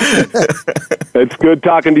 It's good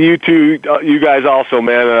talking to you two, you guys also,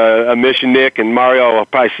 man. I miss you, Nick, and Mario. I'll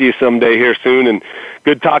probably see you someday here soon, and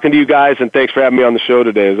good talking to you guys, and thanks for having me on the show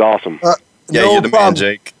today. It was awesome. You're the man,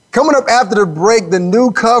 Jake. Coming up after the break, the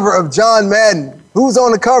new cover of John Madden. Who's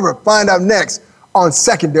on the cover? Find out next on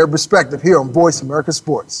Secondary Perspective here on Voice America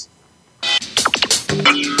Sports.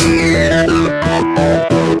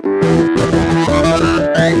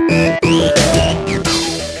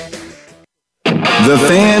 The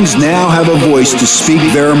fans now have a voice to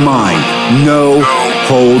speak their mind. No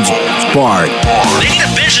holds barred. They need to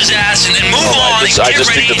bench his ass and move on. I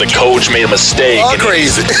just think that the coach made a mistake. All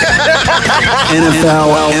crazy.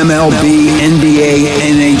 NFL, MLB, NBA,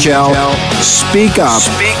 NHL. Speak up.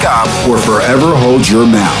 Speak up or forever hold your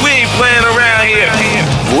mouth. We ain't playing around here.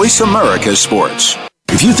 Voice America Sports.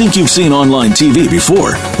 If you think you've seen online TV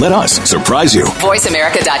before, let us surprise you.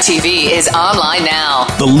 VoiceAmerica.tv is online now.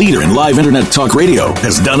 The leader in live internet talk radio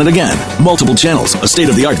has done it again. Multiple channels, a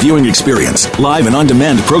state-of-the-art viewing experience, live and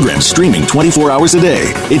on-demand programs streaming 24 hours a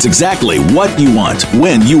day. It's exactly what you want,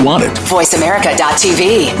 when you want it.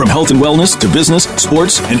 VoiceAmerica.tv. From health and wellness to business,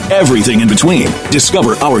 sports, and everything in between.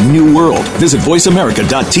 Discover our new world. Visit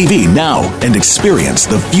VoiceAmerica.tv now and experience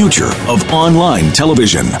the future of online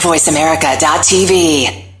television. VoiceAmerica.tv.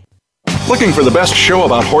 Looking for the best show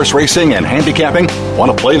about horse racing and handicapping?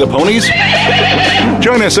 Want to play the ponies?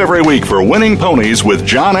 Join us every week for Winning Ponies with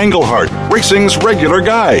John Englehart, racing's regular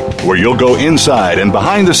guy, where you'll go inside and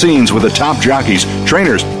behind the scenes with the top jockeys,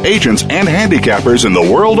 trainers, agents, and handicappers in the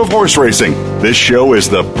world of horse racing. This show is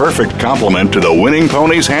the perfect complement to the Winning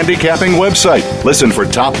Ponies handicapping website. Listen for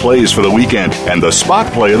top plays for the weekend and the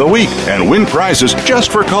spot play of the week, and win prizes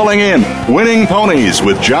just for calling in. Winning Ponies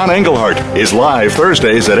with John Englehart is live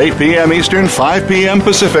Thursdays at 8 p.m. Eastern, 5 p.m.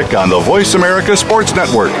 Pacific on the Voice America Sports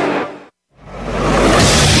Network.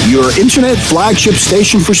 Your internet flagship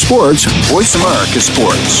station for sports, Voice America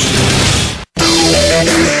Sports.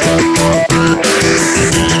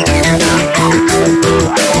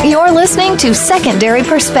 You're listening to Secondary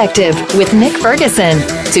Perspective with Nick Ferguson.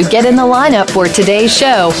 To get in the lineup for today's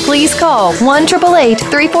show, please call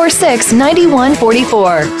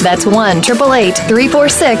 1-888-346-9144. That's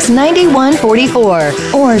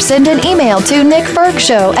 1-888-346-9144. Or send an email to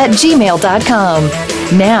nickfergshow@gmail.com.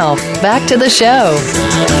 Now, back to the show.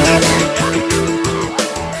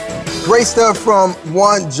 Great stuff from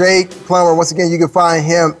one Jake Plummer. Once again, you can find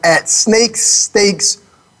him at Snake Steaks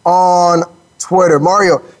on Twitter.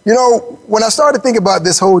 Mario, when I started thinking about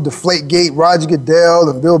this whole Deflategate, Roger Goodell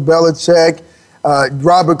and Bill Belichick,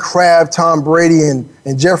 Robert Kraft, Tom Brady, and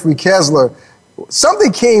Jeffrey Kessler,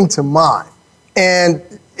 something came to mind. And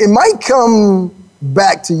it might come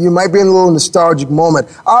back to you, might be in a little nostalgic moment.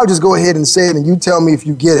 I'll just go ahead and say it, and you tell me if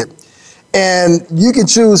you get it. And you can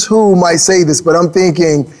choose who might say this, but I'm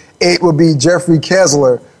thinking it would be Jeffrey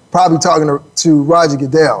Kessler, probably talking to Roger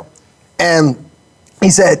Goodell. And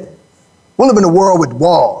he said, "We live in a world with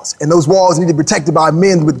walls, and those walls need to be protected by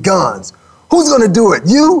men with guns. Who's going to do it?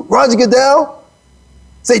 You, Roger Goodell?"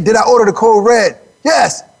 Say, "Did I order the code red?"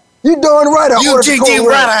 "Yes, you darn right I ordered the code red." You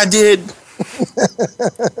right, I did.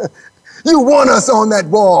 You want us on that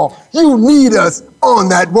wall. You need us on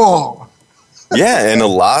that wall. Yeah, and a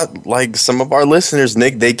lot, like some of our listeners,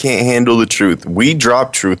 Nick, they can't handle the truth. We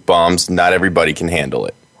drop truth bombs. Not everybody can handle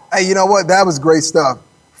it. Hey, you know what? That was great stuff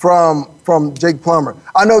from Jake Plummer.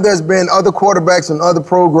 I know there's been other quarterbacks and other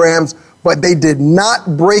programs, but they did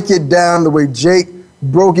not break it down the way Jake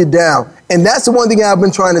broke it down. And that's the one thing I've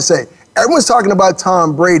been trying to say. Everyone's talking about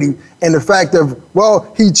Tom Brady and the fact of, well,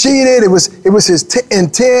 he cheated. It was his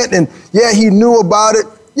intent, and yeah, he knew about it.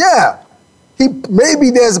 Yeah.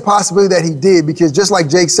 Maybe there's a possibility that he did, because just like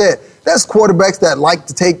Jake said, there's quarterbacks that like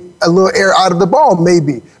to take a little air out of the ball,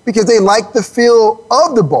 maybe, because they like the feel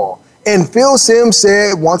of the ball. And Phil Simms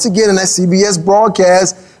said, once again in that CBS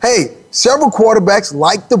broadcast, hey, several quarterbacks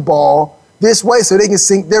like the ball this way so they can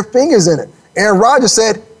sink their fingers in it. Aaron Rodgers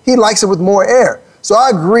said he likes it with more air. So I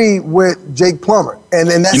agree with Jake Plummer. And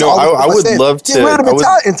then that's all I would love to. Get rid of it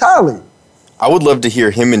entirely. I would love to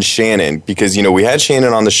hear him and Shannon because, we had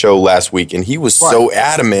Shannon on the show last week, and he was so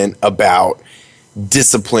adamant about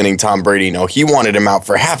disciplining Tom Brady. He wanted him out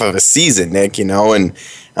for half of a season, Nick, and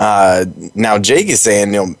now Jake is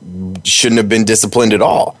saying, shouldn't have been disciplined at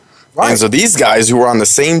all. Right. And so these guys who were on the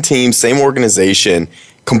same team, same organization,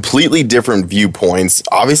 completely different viewpoints,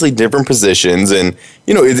 obviously different positions. And,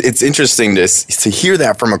 it's interesting to hear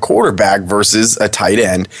that from a quarterback versus a tight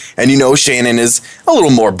end. And, Shannon is a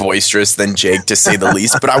little more boisterous than Jake, to say the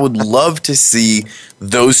least. But I would love to see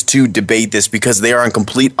those two debate this because they are on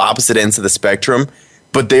complete opposite ends of the spectrum.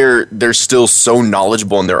 But they're still so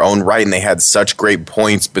knowledgeable in their own right, and they had such great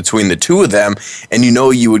points between the two of them. And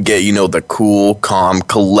you would get the cool, calm,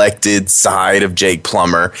 collected side of Jake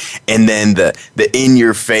Plummer, and then the in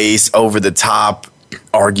your face, over the top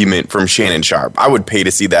argument from Shannon Sharp. I would pay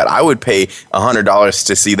to see that. I would pay $100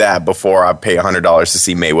 to see that before I pay $100 to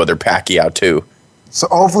see Mayweather Pacquiao too. So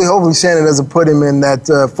hopefully Shannon doesn't put him in that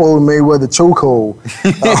Floyd Mayweather chokehold.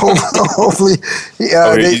 Hopefully,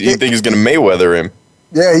 you think he's going to Mayweather him?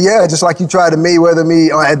 Yeah, just like you tried to Mayweather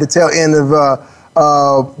me at the tail end of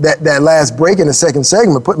that last break in the second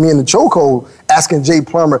segment, put me in the chokehold, asking Jay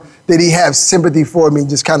Plummer, did he have sympathy for me,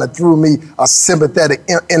 just kind of threw me a sympathetic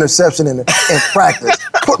interception in practice.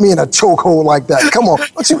 Put me in a chokehold like that. Come on,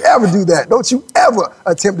 don't you ever do that. Don't you ever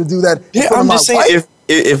attempt to do that. Yeah, I'm just saying,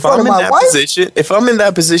 if I'm in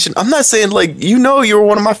that position, I'm not saying you're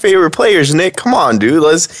one of my favorite players, Nick. Come on, dude.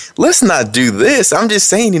 Let's not do this. I'm just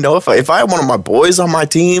saying, if I had one of my boys on my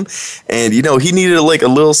team and he needed a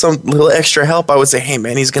little extra help, I would say, hey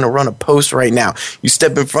man, he's gonna run a post right now. You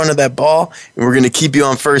step in front of that ball, and we're gonna keep you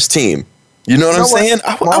on first team. You know what I'm saying?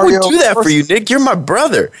 I would do that for you, Nick. You're my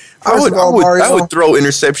brother. I would throw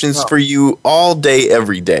interceptions for you all day,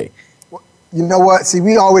 every day. You know what? See,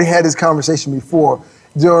 we already had this conversation before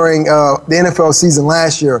during the NFL season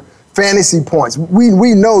last year. Fantasy points.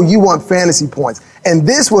 We know you want fantasy points, and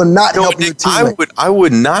this will not help your team. I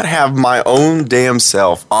would not have my own damn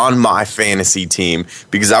self on my fantasy team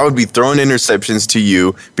because I would be throwing interceptions to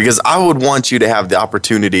you because I would want you to have the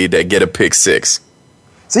opportunity to get a pick six.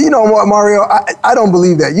 So you know what, Mario? I don't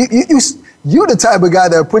believe that. You're the type of guy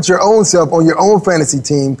that put your own self on your own fantasy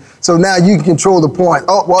team, so now you can control the point.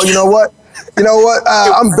 Oh, well, you know what?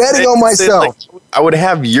 I'm betting on myself. I would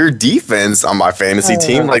have your defense on my fantasy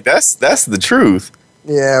team. That's the truth.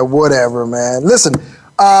 Yeah, whatever, man. Listen,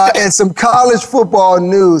 and some college football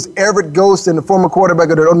news. Everett Golston, the former quarterback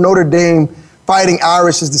of the Notre Dame Fighting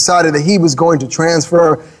Irish, has decided that he was going to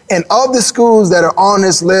transfer. And of the schools that are on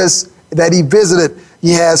this list that he visited,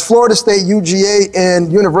 he has Florida State, UGA,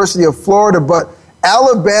 and University of Florida, but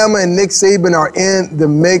Alabama and Nick Saban are in the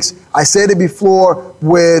mix. I said it before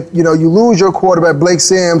with, you lose your quarterback, Blake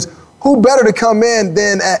Sims. Who better to come in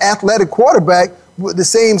than an athletic quarterback with the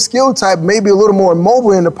same skill type, maybe a little more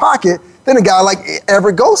mobile in the pocket, than a guy like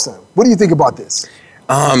Everett Golston? What do you think about this?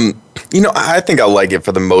 I think I like it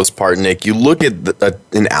for the most part, Nick. You look at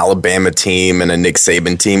an Alabama team and a Nick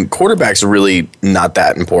Saban team, quarterbacks are really not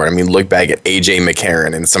that important. I mean, look back at A.J.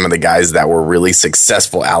 McCarron and some of the guys that were really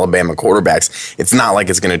successful Alabama quarterbacks. It's not like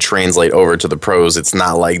it's going to translate over to the pros. It's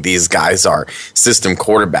not like these guys are system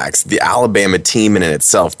quarterbacks. The Alabama team in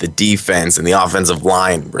itself, the defense and the offensive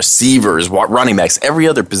line, receivers, running backs, every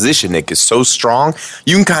other position, Nick, is so strong.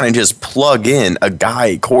 You can kind of just plug in a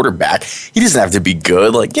guy quarterback. He doesn't have to be good.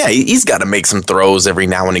 He's got to make some throws every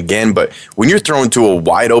now and again, but when you're throwing to a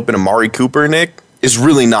wide open Amari Cooper, Nick, it's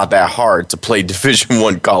really not that hard to play Division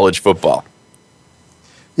I college football.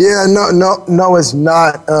 Yeah, no, it's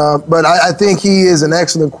not. But I think he is an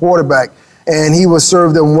excellent quarterback, and he will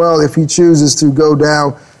serve them well if he chooses to go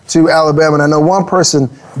down to Alabama. And I know one person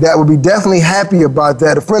that would be definitely happy about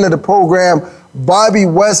that, a friend of the program, Bobby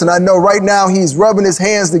West, and I know right now he's rubbing his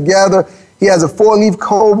hands together. He has a 4-leaf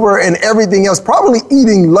clover and everything else, probably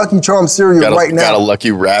eating Lucky Charms cereal right now. Got a lucky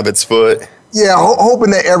rabbit's foot. Yeah, hoping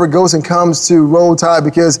that Everett Golston comes to Roll Tide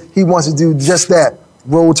because he wants to do just that,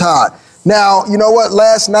 Roll Tide. Now, you know what?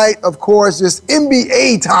 Last night, of course, just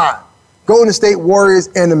NBA time. Golden State Warriors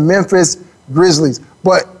and the Memphis Grizzlies.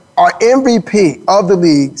 But our MVP of the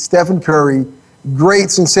league, Stephen Curry, great,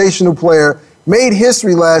 sensational player, made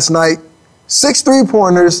history last night. 6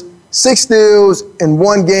 3-pointers, 6 steals in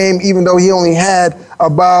one game, even though he only had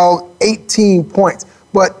about 18 points.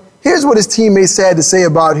 But here's what his teammates had to say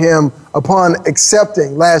about him upon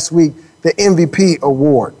accepting last week the MVP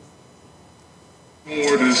award.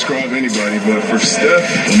 More to describe anybody, but for Steph,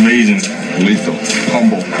 amazing, lethal,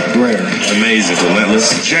 humble, rare, amazing,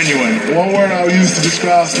 relentless, genuine. One word I would use to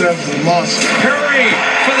describe Steph is a monster. Curry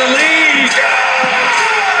for the lead.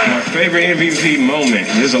 My Favorite MVP moment?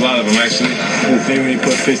 There's a lot of them, actually. Maybe when he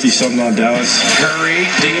put 50-something on Dallas. Curry,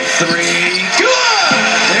 deep three. Good!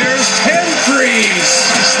 There's 10 threes.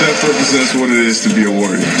 Steph represents what it is to be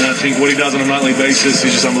awarded. I think what he does on a nightly basis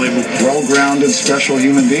is just unbelievable. Well-grounded, special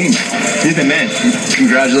human being. He's the man.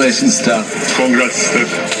 Congratulations, Steph. Congrats, Steph.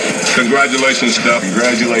 Congratulations, Steph.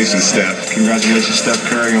 Congratulations, Steph. Congratulations, Steph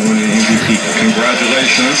Curry, on winning the MVP.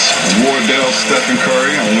 Congratulations, Wardell, Stephen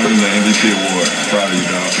Curry, on winning the MVP award. Proud of you,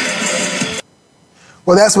 dog.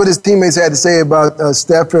 Well, that's what his teammates had to say about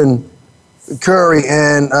Stephen Curry.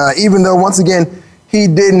 And even though, once again, he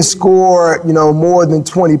didn't score, more than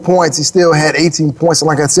 20 points, he still had 18 points. And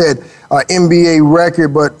like I said, NBA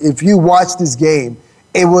record. But if you watch this game,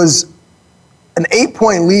 it was an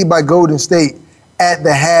 8-point lead by Golden State at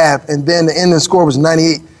the half. And then the ending score was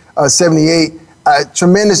 98-78.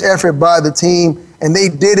 Tremendous effort by the team. And they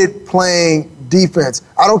did it playing defense.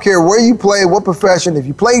 I don't care where you play, what profession. If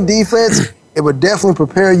you play defense, it would definitely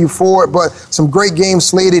prepare you for it. But some great games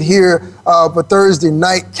slated here for Thursday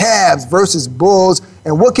night. Cavs versus Bulls.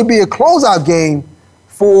 And what could be a closeout game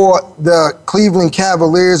for the Cleveland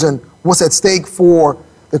Cavaliers. And what's at stake for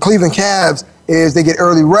the Cleveland Cavs is they get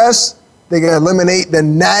early rest. They can eliminate the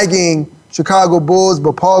nagging Chicago Bulls.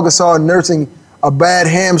 But Paul Gasol, nursing a bad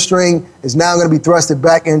hamstring, is now going to be thrusted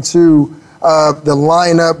back into the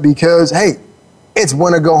lineup because, hey, it's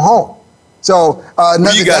win or go home. So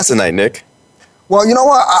who you got tonight, Nick? Well, you know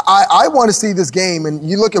what? I want to see this game, and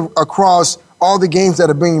you look across all the games that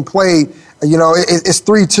are being played. It's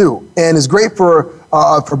 3-2, and it's great for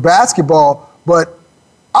basketball. But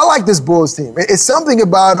I like this Bulls team. It's something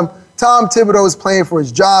about them. Tom Thibodeau is playing for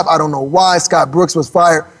his job. I don't know why. Scott Brooks was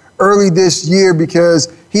fired early this year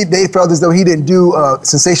because they felt as though he didn't do a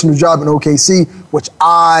sensational job in OKC, which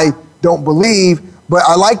I don't believe. But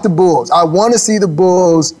I like the Bulls. I want to see the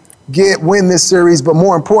Bulls win this series, but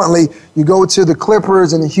more importantly, you go to the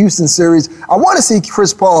Clippers and the Houston series. I want to see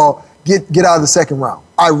Chris Paul get out of the second round.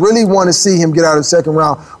 I really want to see him get out of the second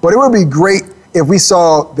round, but it would be great if we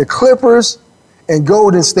saw the Clippers and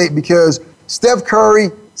Golden State because Steph Curry,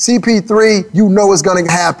 CP3, it's going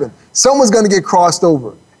to happen. Someone's going to get crossed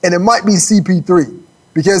over, and it might be CP3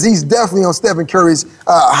 because he's definitely on Stephen Curry's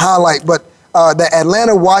highlight. But the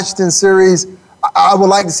Atlanta-Washington series, I would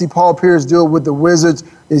like to see Paul Pierce deal with the Wizards.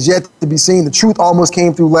 Is yet to be seen. The truth almost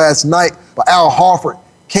came through last night, but Al Horford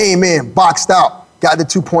came in, boxed out, got the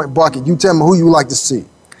 2-point bucket. You tell me who you like to see.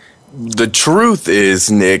 The truth is,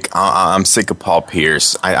 Nick, I'm sick of Paul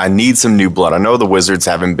Pierce. I need some new blood. I know the Wizards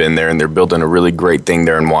haven't been there, and they're building a really great thing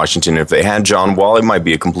there in Washington. If they had John Wall, it might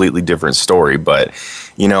be a completely different story. But,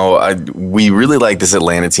 we really like this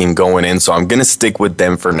Atlanta team going in, so I'm going to stick with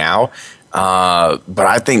them for now. But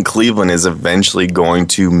I think Cleveland is eventually going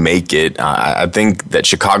to make it. I think that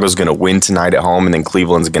Chicago's going to win tonight at home, and then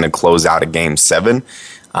Cleveland's going to close out a Game 7.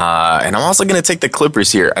 And I'm also going to take the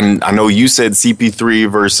Clippers here. And I know you said CP3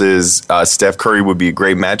 versus Steph Curry would be a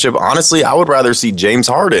great matchup. Honestly, I would rather see James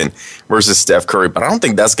Harden versus Steph Curry, but I don't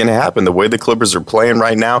think that's going to happen the way the Clippers are playing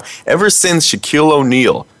right now. Ever since Shaquille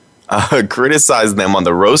O'Neal criticized them on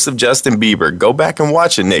the roast of Justin Bieber. Go back and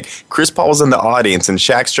watch it, Nick. Chris Paul was in the audience, and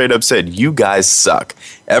Shaq straight up said, "You guys suck."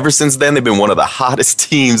 Ever since then, they've been one of the hottest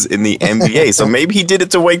teams in the NBA. So maybe he did it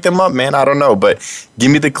to wake them up, man. I don't know. But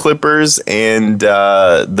give me the Clippers and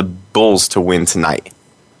the Bulls to win tonight.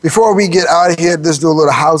 Before we get out of here, just do a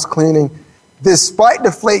little house cleaning. Despite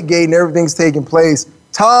Deflategate and everything's taking place,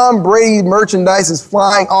 Tom Brady merchandise is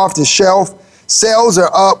flying off the shelf. Sales are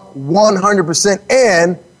up 100%,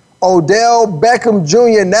 and Odell Beckham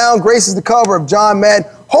Jr. now graces the cover of John Madden.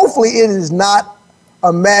 Hopefully it is not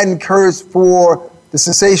a Madden curse for the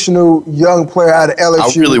sensational young player out of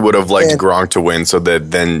LSU. I really would have liked Gronk to win so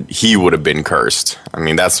that then he would have been cursed. I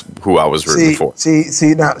mean, that's who I was rooting for.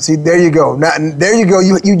 See, there you go. Now, there you go.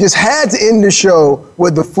 You just had to end the show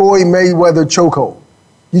with the Floyd Mayweather chokehold.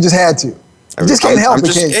 You just had to. You just can't help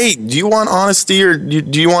it. Hey, do you want honesty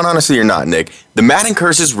or not, Nick? The Madden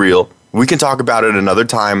curse is real. We can talk about it another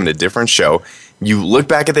time in a different show. You look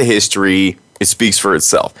back at the history, it speaks for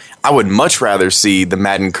itself. I would much rather see the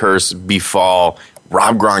Madden curse befall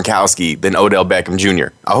Rob Gronkowski than Odell Beckham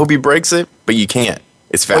Jr. I hope he breaks it, but you can't.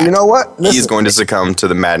 It's fact. Well, you know what? Listen, he's going to succumb to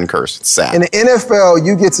the Madden curse. It's sad. In the NFL,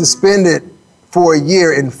 you get suspended for a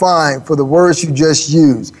year and fined for the words you just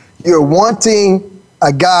used. You're wanting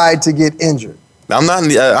a guy to get injured. I'm not in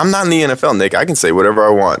the NFL, Nick. I can say whatever I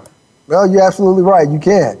want. Well, you're absolutely right. You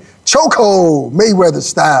can. Chokehold, Mayweather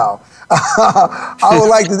style. I would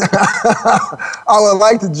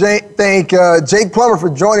like to thank Jake Plummer for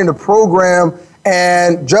joining the program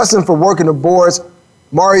and Justin for working the boards.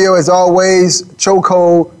 Mario, as always,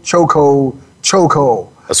 chokehold, chokehold, chokehold.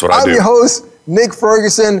 That's what I do. I'm your host, Nick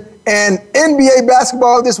Ferguson, and NBA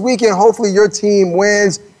basketball this weekend. Hopefully your team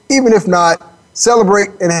wins. Even if not,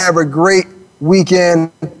 celebrate and have a great weekend.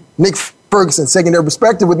 Nick Ferguson, Secondary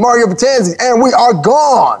Perspective with Mario Batanzi, and we are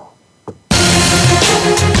gone.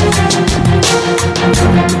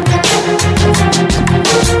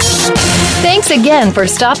 Thanks again for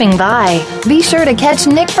stopping by. Be sure to catch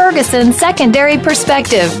Nick Ferguson's Secondary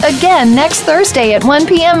Perspective again next Thursday at 1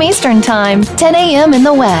 p.m. Eastern Time, 10 a.m. in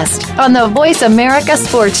the West, on the Voice America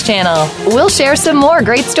Sports Channel. We'll share some more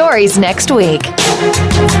great stories next week.